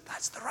this.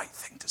 That's the right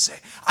thing to say.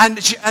 And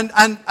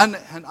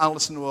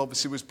Alison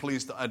obviously was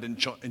pleased that I'd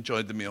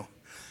enjoyed the meal.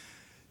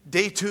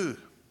 Day 2.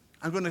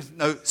 I'm going to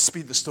now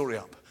speed the story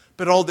up.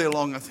 But all day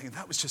long, I'm thinking,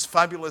 that was just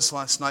fabulous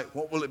last night.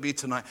 What will it be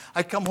tonight?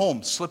 I come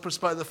home, slippers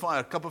by the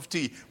fire, cup of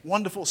tea,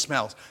 wonderful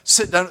smells.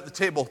 Sit down at the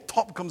table,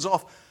 top comes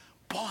off.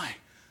 Boy,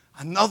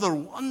 another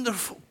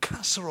wonderful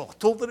casserole.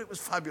 Told that it was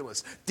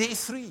fabulous. Day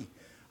 3,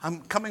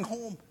 I'm coming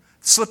home,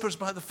 slippers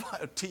by the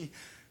fire, tea,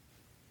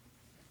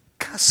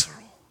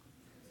 casserole.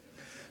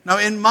 Now,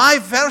 in my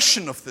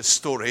version of this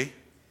story,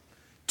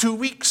 2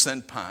 weeks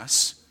then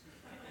pass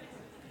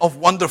of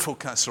wonderful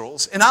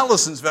casseroles. In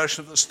Alison's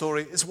version of the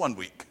story, it's 1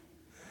 week.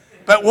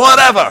 But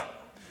whatever,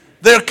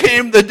 there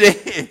came the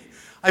day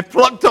I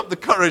plucked up the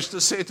courage to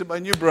say to my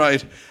new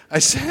bride, I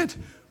said,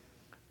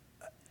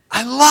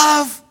 I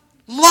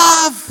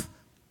love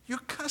your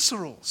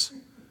casseroles,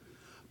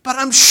 but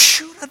I'm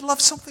sure I'd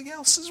love something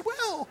else as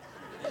well.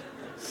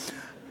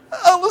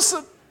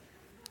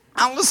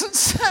 Alison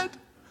said,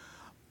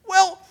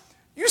 well,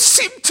 you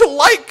seem to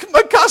like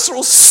my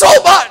casseroles so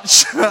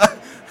much.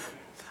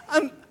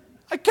 And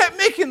I kept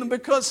making them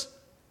because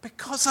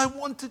I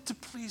wanted to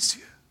please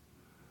you.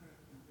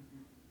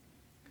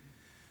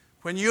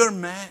 When you're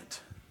met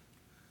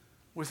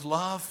with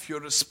love, your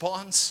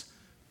response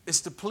is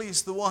to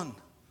please the one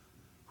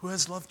who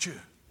has loved you.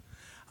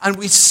 And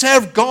we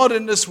serve God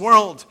in this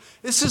world.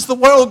 This is the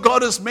world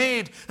God has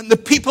made. And the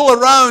people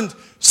around,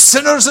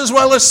 sinners as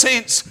well as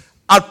saints,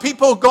 are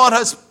people God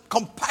has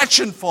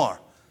compassion for.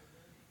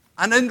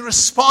 And in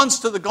response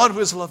to the God who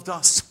has loved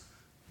us,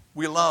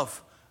 we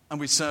love and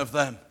we serve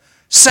them.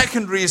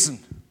 Second reason,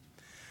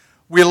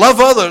 we love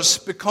others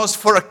because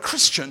for a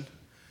Christian,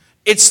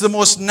 it's the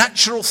most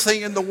natural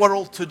thing in the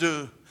world to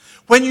do.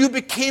 When you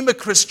became a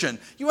Christian,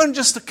 you weren't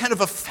just kind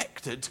of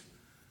affected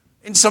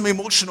in some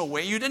emotional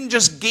way. You didn't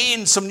just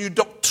gain some new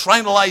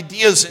doctrinal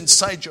ideas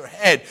inside your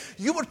head.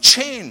 You were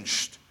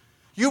changed.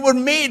 You were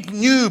made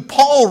new.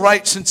 Paul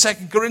writes in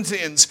 2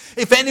 Corinthians,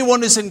 if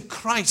anyone is in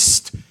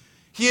Christ,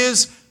 he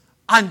is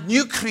a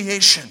new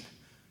creation.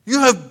 You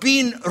have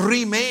been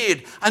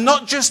remade, and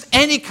not just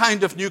any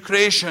kind of new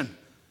creation.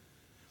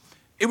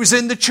 It was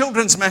in the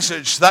children's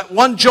message, that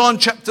 1 John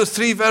chapter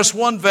 3 verse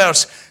 1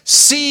 verse.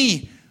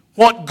 See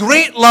what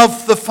great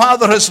love the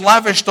Father has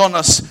lavished on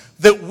us,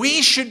 that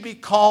we should be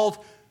called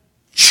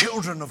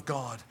children of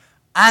God.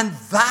 And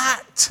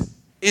that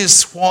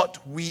is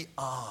what we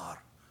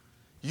are.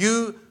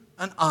 You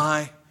and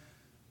I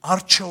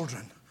are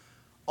children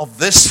of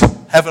this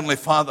Heavenly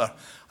Father.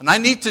 And I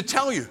need to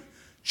tell you,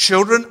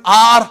 children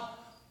are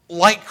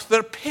like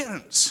their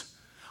parents.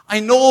 I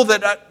know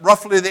that at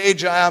roughly the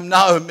age I am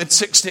now,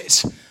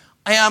 mid-60s,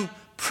 I am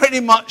pretty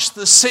much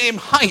the same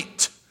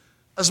height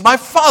as my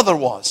father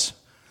was.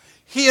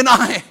 He and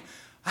I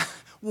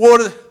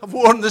have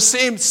worn the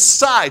same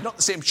size, not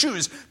the same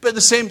shoes, but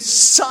the same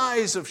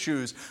size of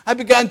shoes. I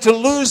began to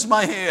lose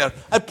my hair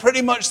at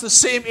pretty much the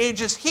same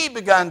age as he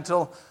began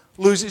to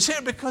lose his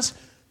hair, because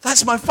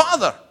that's my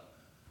father,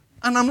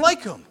 and I'm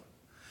like him.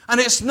 And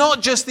it's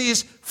not just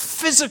these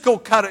physical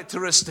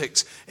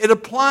characteristics. It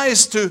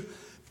applies to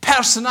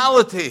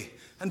personality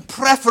and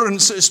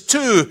preferences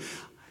too.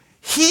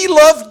 He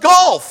loved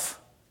golf.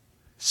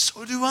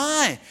 So do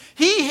I.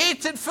 He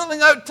hated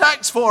filling out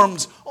tax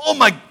forms. Oh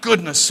my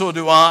goodness, so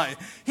do I.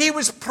 He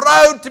was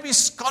proud to be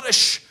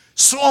Scottish.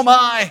 So am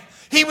I.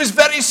 He was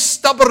very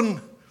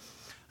stubborn.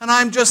 And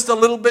I'm just a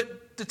little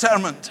bit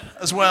determined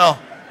as well.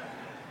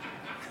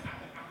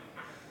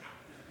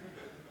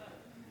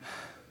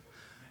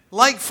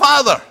 Like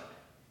Father,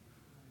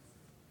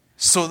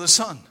 so the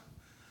Son.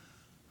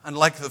 And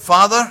like the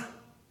Father,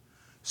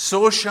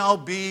 so shall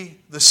be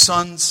the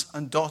sons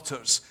and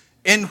daughters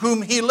in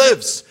whom he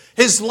lives.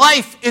 His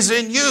life is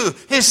in you.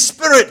 His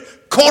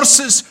Spirit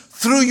courses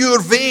through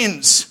your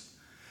veins.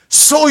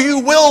 So you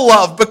will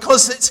love,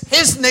 because it's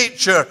his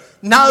nature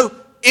now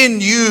in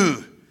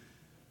you.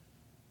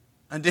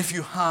 And if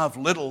you have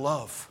little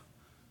love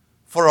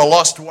for a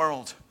lost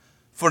world,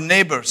 for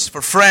neighbors,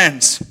 for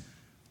friends,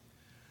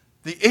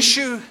 the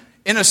issue,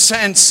 in a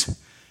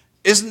sense,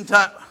 isn't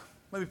that,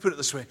 let me put it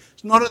this way,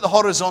 it's not at the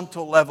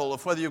horizontal level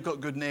of whether you've got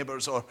good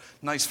neighbors or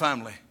nice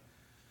family.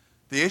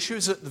 The issue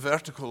is at the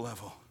vertical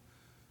level.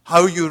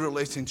 How are you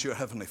relating to your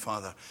Heavenly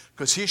Father?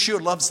 Because he sure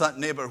loves that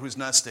neighbor who's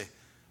nasty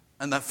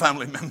and that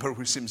family member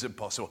who seems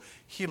impossible.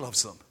 He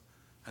loves them.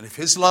 And if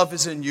his love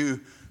is in you,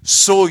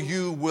 so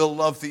you will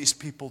love these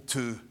people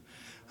too.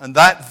 And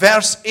that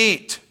verse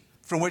 8,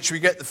 from which we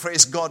get the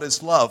phrase God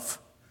is love,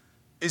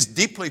 is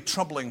deeply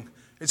troubling.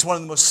 It's one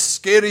of the most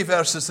scary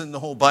verses in the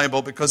whole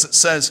Bible, because it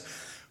says,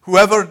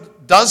 whoever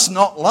does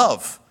not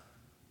love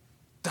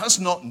does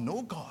not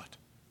know God,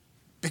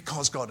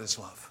 because God is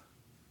love.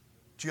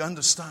 Do you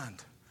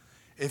understand?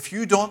 If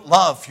you don't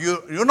love,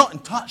 you're not in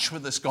touch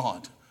with this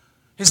God.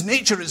 His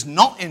nature is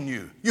not in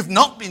you. You've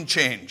not been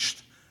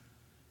changed.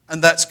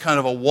 And that's kind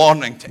of a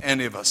warning to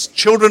any of us.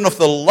 Children of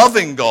the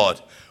loving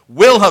God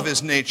will have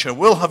his nature,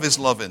 will have his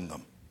love in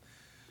them.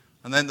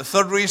 And then the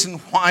third reason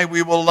why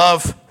we will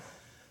love,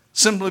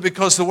 simply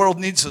because the world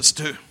needs us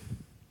to.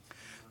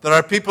 There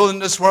are people in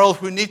this world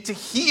who need to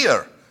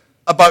hear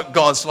about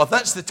God's love.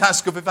 That's the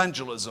task of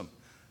evangelism.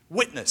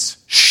 witness,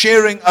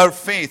 sharing our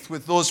faith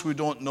with those who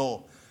don't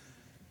know.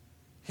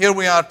 Here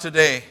we are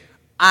today,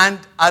 and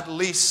at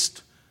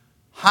least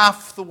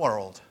half the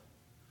world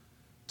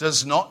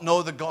does not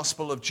know the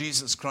gospel of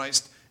Jesus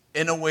Christ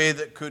in a way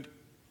that could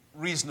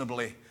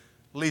reasonably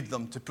lead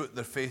them to put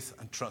their faith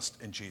and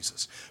trust in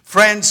Jesus.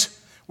 Friends,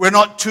 we're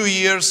not 2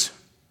 years,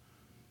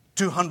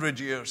 200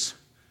 years.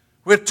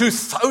 We're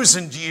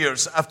 2,000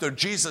 years after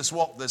Jesus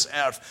walked this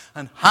earth,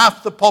 and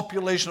half the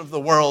population of the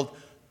world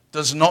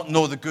does not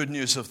know the good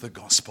news of the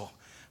gospel.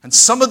 And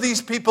some of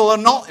these people are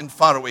not in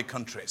faraway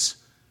countries.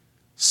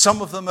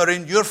 Some of them are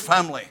in your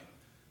family.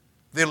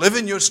 They live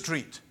in your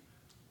street.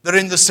 They're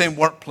in the same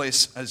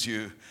workplace as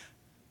you.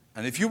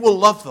 And if you will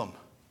love them,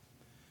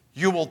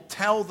 you will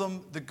tell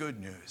them the good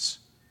news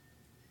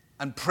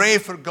and pray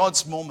for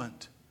God's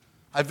moment.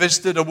 I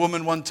visited a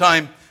woman one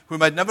time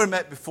whom I'd never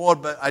met before,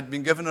 but I'd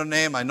been given her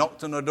name. I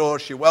knocked on her door.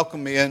 She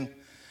welcomed me in.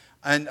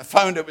 And I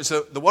found it was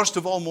the worst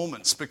of all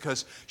moments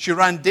because she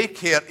ran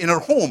daycare in her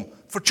home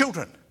for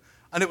children.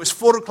 And it was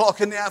 4 o'clock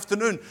in the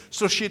afternoon.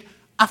 So she'd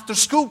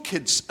after-school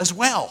kids as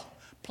well.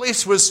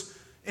 Place was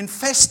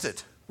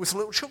infested with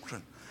little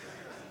children.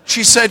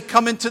 She said,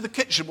 come into the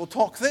kitchen. We'll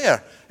talk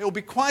there. It'll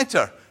be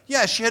quieter.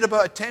 Yeah, she had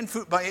about a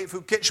 10-foot by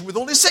 8-foot kitchen with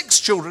only 6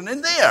 children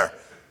in there.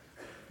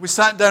 We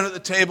sat down at the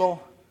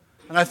table,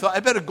 and I thought, I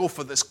better go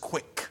for this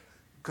quick,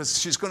 because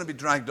she's going to be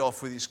dragged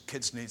off with these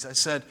kids' needs. I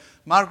said,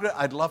 Margaret,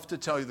 I'd love to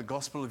tell you the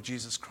gospel of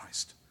Jesus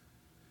Christ.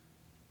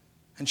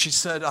 And she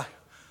said,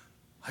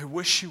 I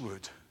wish you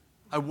would.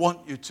 I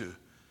want you to,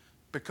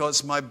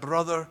 because my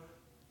brother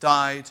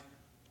died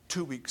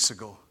 2 weeks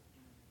ago,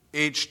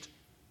 aged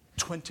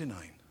 29.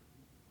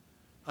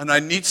 And I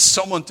need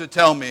someone to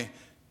tell me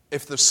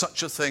if there's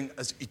such a thing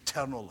as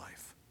eternal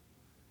life.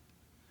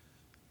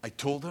 I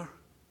told her,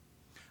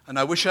 and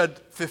I wish I had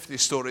 50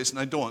 stories, and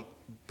I don't,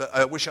 but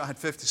I wish I had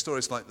 50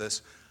 stories like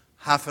this.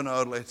 Half an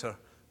hour later,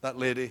 that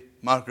lady,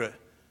 Margaret,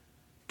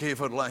 gave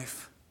her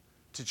life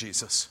to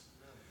Jesus.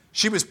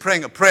 She was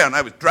praying a prayer, and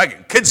I was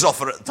dragging kids off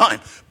her at the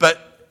time,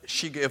 but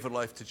she gave her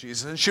life to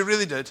Jesus, and she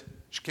really did.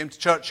 She came to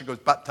church, she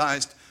got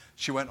baptized,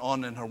 she went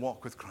on in her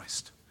walk with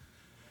Christ.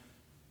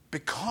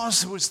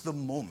 Because it was the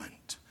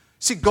moment.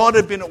 See, God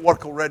had been at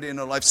work already in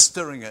her life,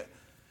 stirring it.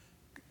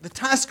 The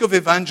task of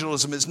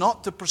evangelism is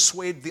not to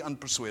persuade the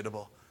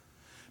unpersuadable,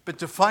 but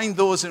to find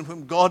those in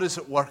whom God is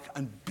at work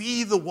and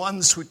be the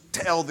ones who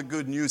tell the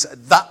good news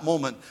at that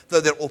moment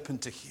that they're open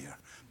to hear.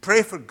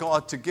 Pray for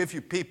God to give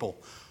you people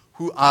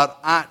who are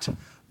at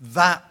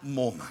that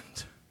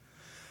moment.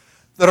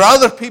 There are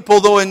other people,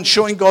 though, in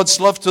showing God's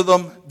love to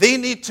them, they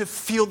need to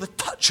feel the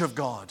touch of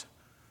God.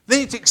 They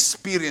need to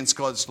experience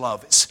God's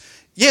love.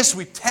 Yes,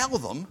 we tell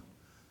them,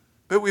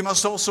 but we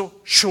must also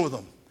show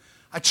them.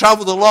 I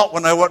traveled a lot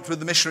when I worked with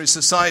the Missionary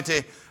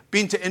Society,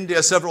 been to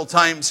India several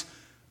times,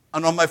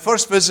 and on my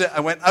first visit,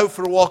 I went out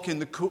for a walk in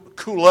the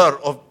cooler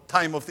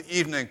time of the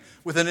evening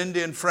with an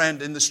Indian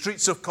friend in the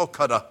streets of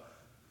Kolkata.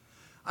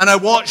 And I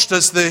watched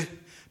as the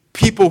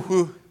people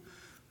who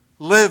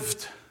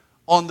lived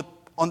on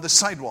the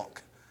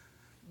sidewalk,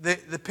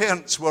 the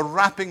parents were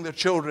wrapping their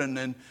children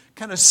in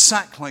kind of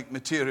sack-like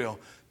material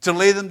to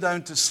lay them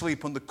down to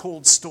sleep on the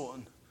cold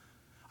stone.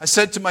 I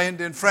said to my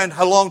Indian friend,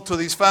 how long till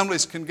these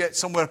families can get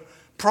somewhere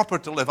proper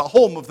to live, a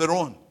home of their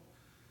own?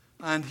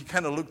 And he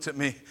kind of looked at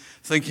me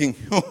thinking,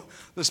 oh,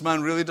 this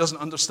man really doesn't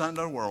understand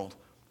our world.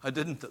 I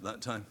didn't at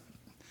that time.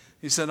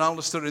 He said,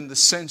 Alistair, in the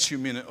sense you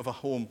mean it of a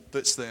home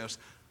that's theirs,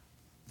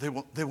 they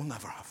will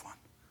never have one.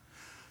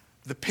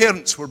 The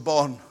parents were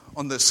born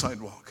on this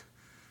sidewalk,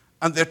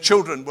 and their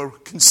children were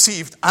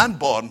conceived and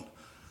born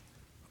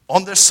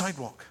on this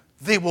sidewalk.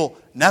 They will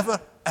never,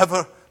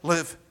 ever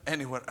live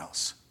anywhere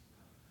else.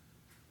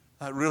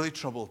 That really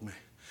troubled me.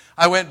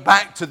 I went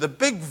back to the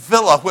big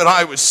villa where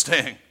I was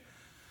staying.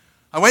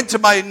 I went to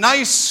my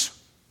nice,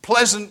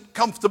 pleasant,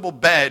 comfortable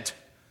bed.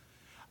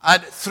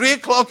 At 3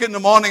 o'clock in the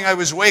morning, I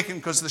was waking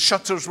because the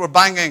shutters were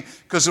banging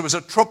because there was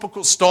a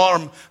tropical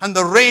storm and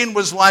the rain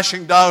was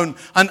lashing down.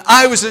 And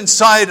I was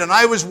inside and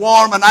I was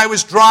warm and I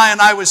was dry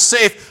and I was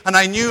safe. And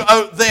I knew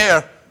out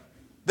there,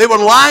 they were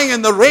lying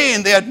in the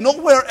rain. They had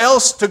nowhere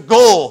else to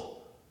go.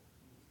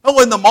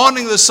 Oh, in the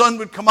morning, the sun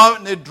would come out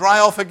and they'd dry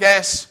off, I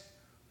guess.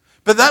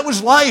 But that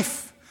was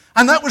life.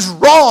 And that was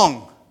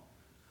wrong.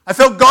 I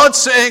felt God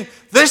saying,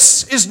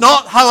 this is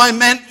not how I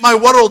meant my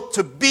world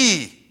to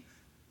be.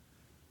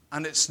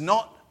 And it's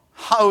not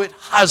how it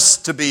has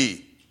to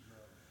be.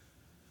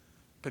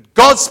 But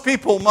God's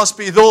people must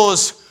be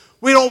those,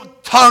 we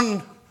don't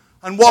turn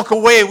and walk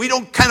away. We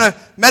don't kind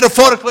of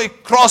metaphorically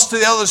cross to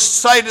the other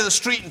side of the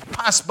street and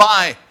pass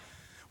by.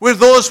 We're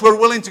those who are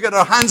willing to get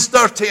our hands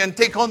dirty and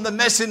take on the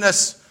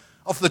messiness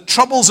of the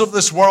troubles of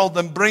this world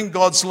and bring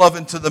God's love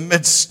into the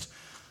midst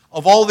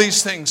of all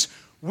these things.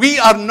 We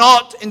are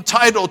not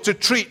entitled to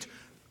treat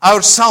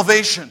our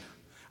salvation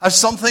as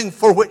something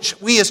for which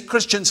we as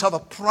Christians have a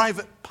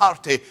private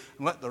party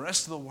and let the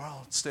rest of the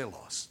world stay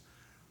lost.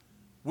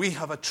 We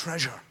have a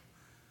treasure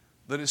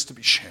that is to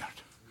be shared.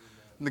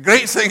 And the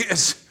great thing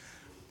is,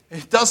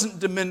 it doesn't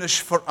diminish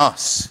for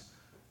us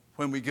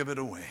when we give it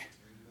away.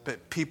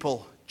 but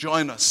people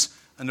join us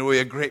and there will be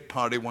a great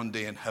party one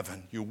day in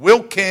heaven. You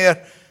will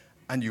care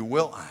and you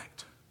will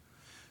act.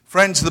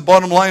 Friends, the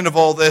bottom line of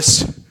all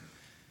this,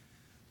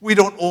 we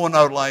don't own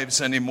our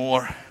lives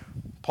anymore.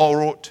 Paul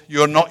wrote,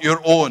 "You are not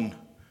your own.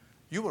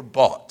 You were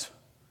bought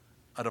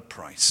at a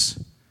price."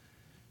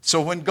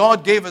 So when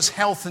God gave us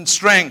health and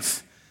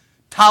strength,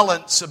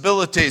 talents,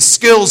 abilities,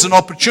 skills and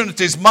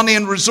opportunities, money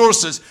and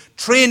resources,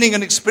 training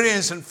and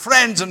experience, and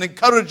friends and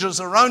encouragers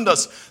around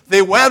us,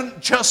 they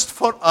weren't just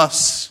for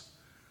us.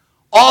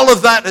 All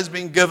of that has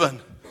been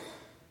given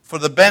for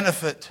the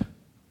benefit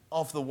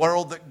of the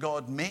world that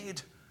God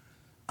made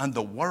and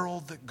the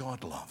world that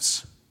God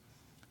loves.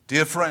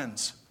 Dear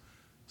friends,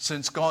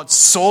 since God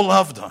so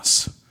loved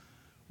us,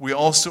 we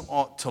also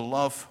ought to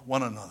love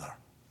one another.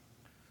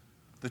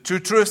 The two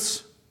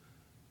truths: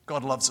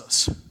 God loves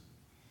us.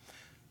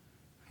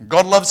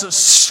 God loves us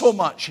so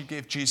much, He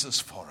gave Jesus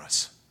for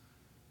us.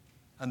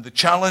 And the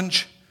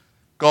challenge,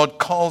 God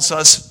calls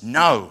us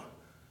now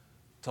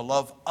to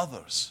love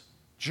others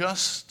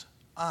just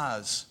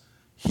as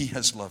He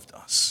has loved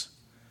us.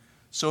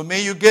 So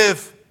may you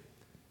give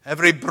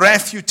every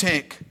breath you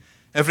take,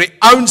 every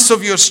ounce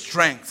of your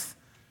strength,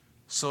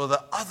 so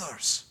that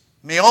others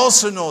may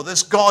also know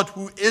this God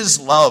who is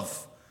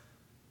love,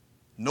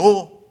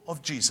 know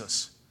of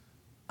Jesus,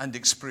 and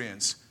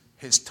experience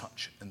His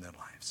touch in their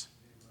lives.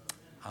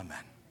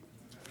 Amen.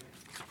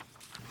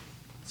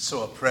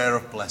 So a prayer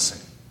of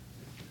blessing.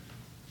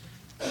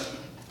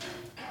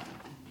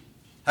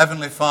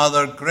 Heavenly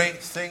Father,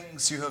 great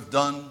things you have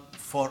done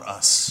for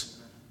us.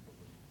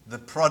 The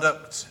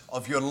product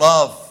of your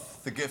love,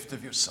 the gift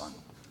of your Son.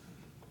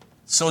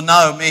 So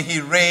now may He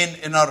reign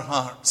in our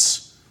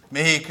hearts.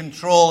 May He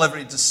control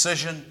every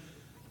decision,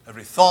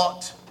 every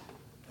thought,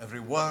 every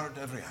word,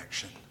 every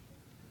action.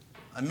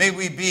 And may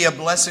we be a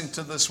blessing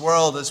to this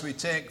world as we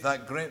take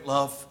that great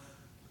love,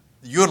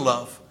 your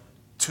love,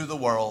 to the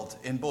world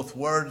in both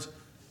word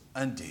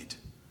and deed.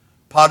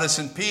 Part us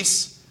in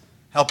peace.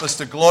 Help us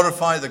to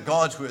glorify the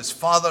God who is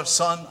Father,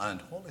 Son, and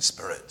Holy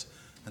Spirit,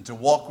 and to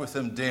walk with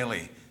Him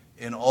daily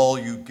in all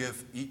you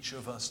give each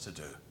of us to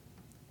do.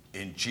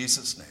 In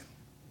Jesus' name,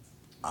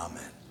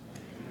 amen.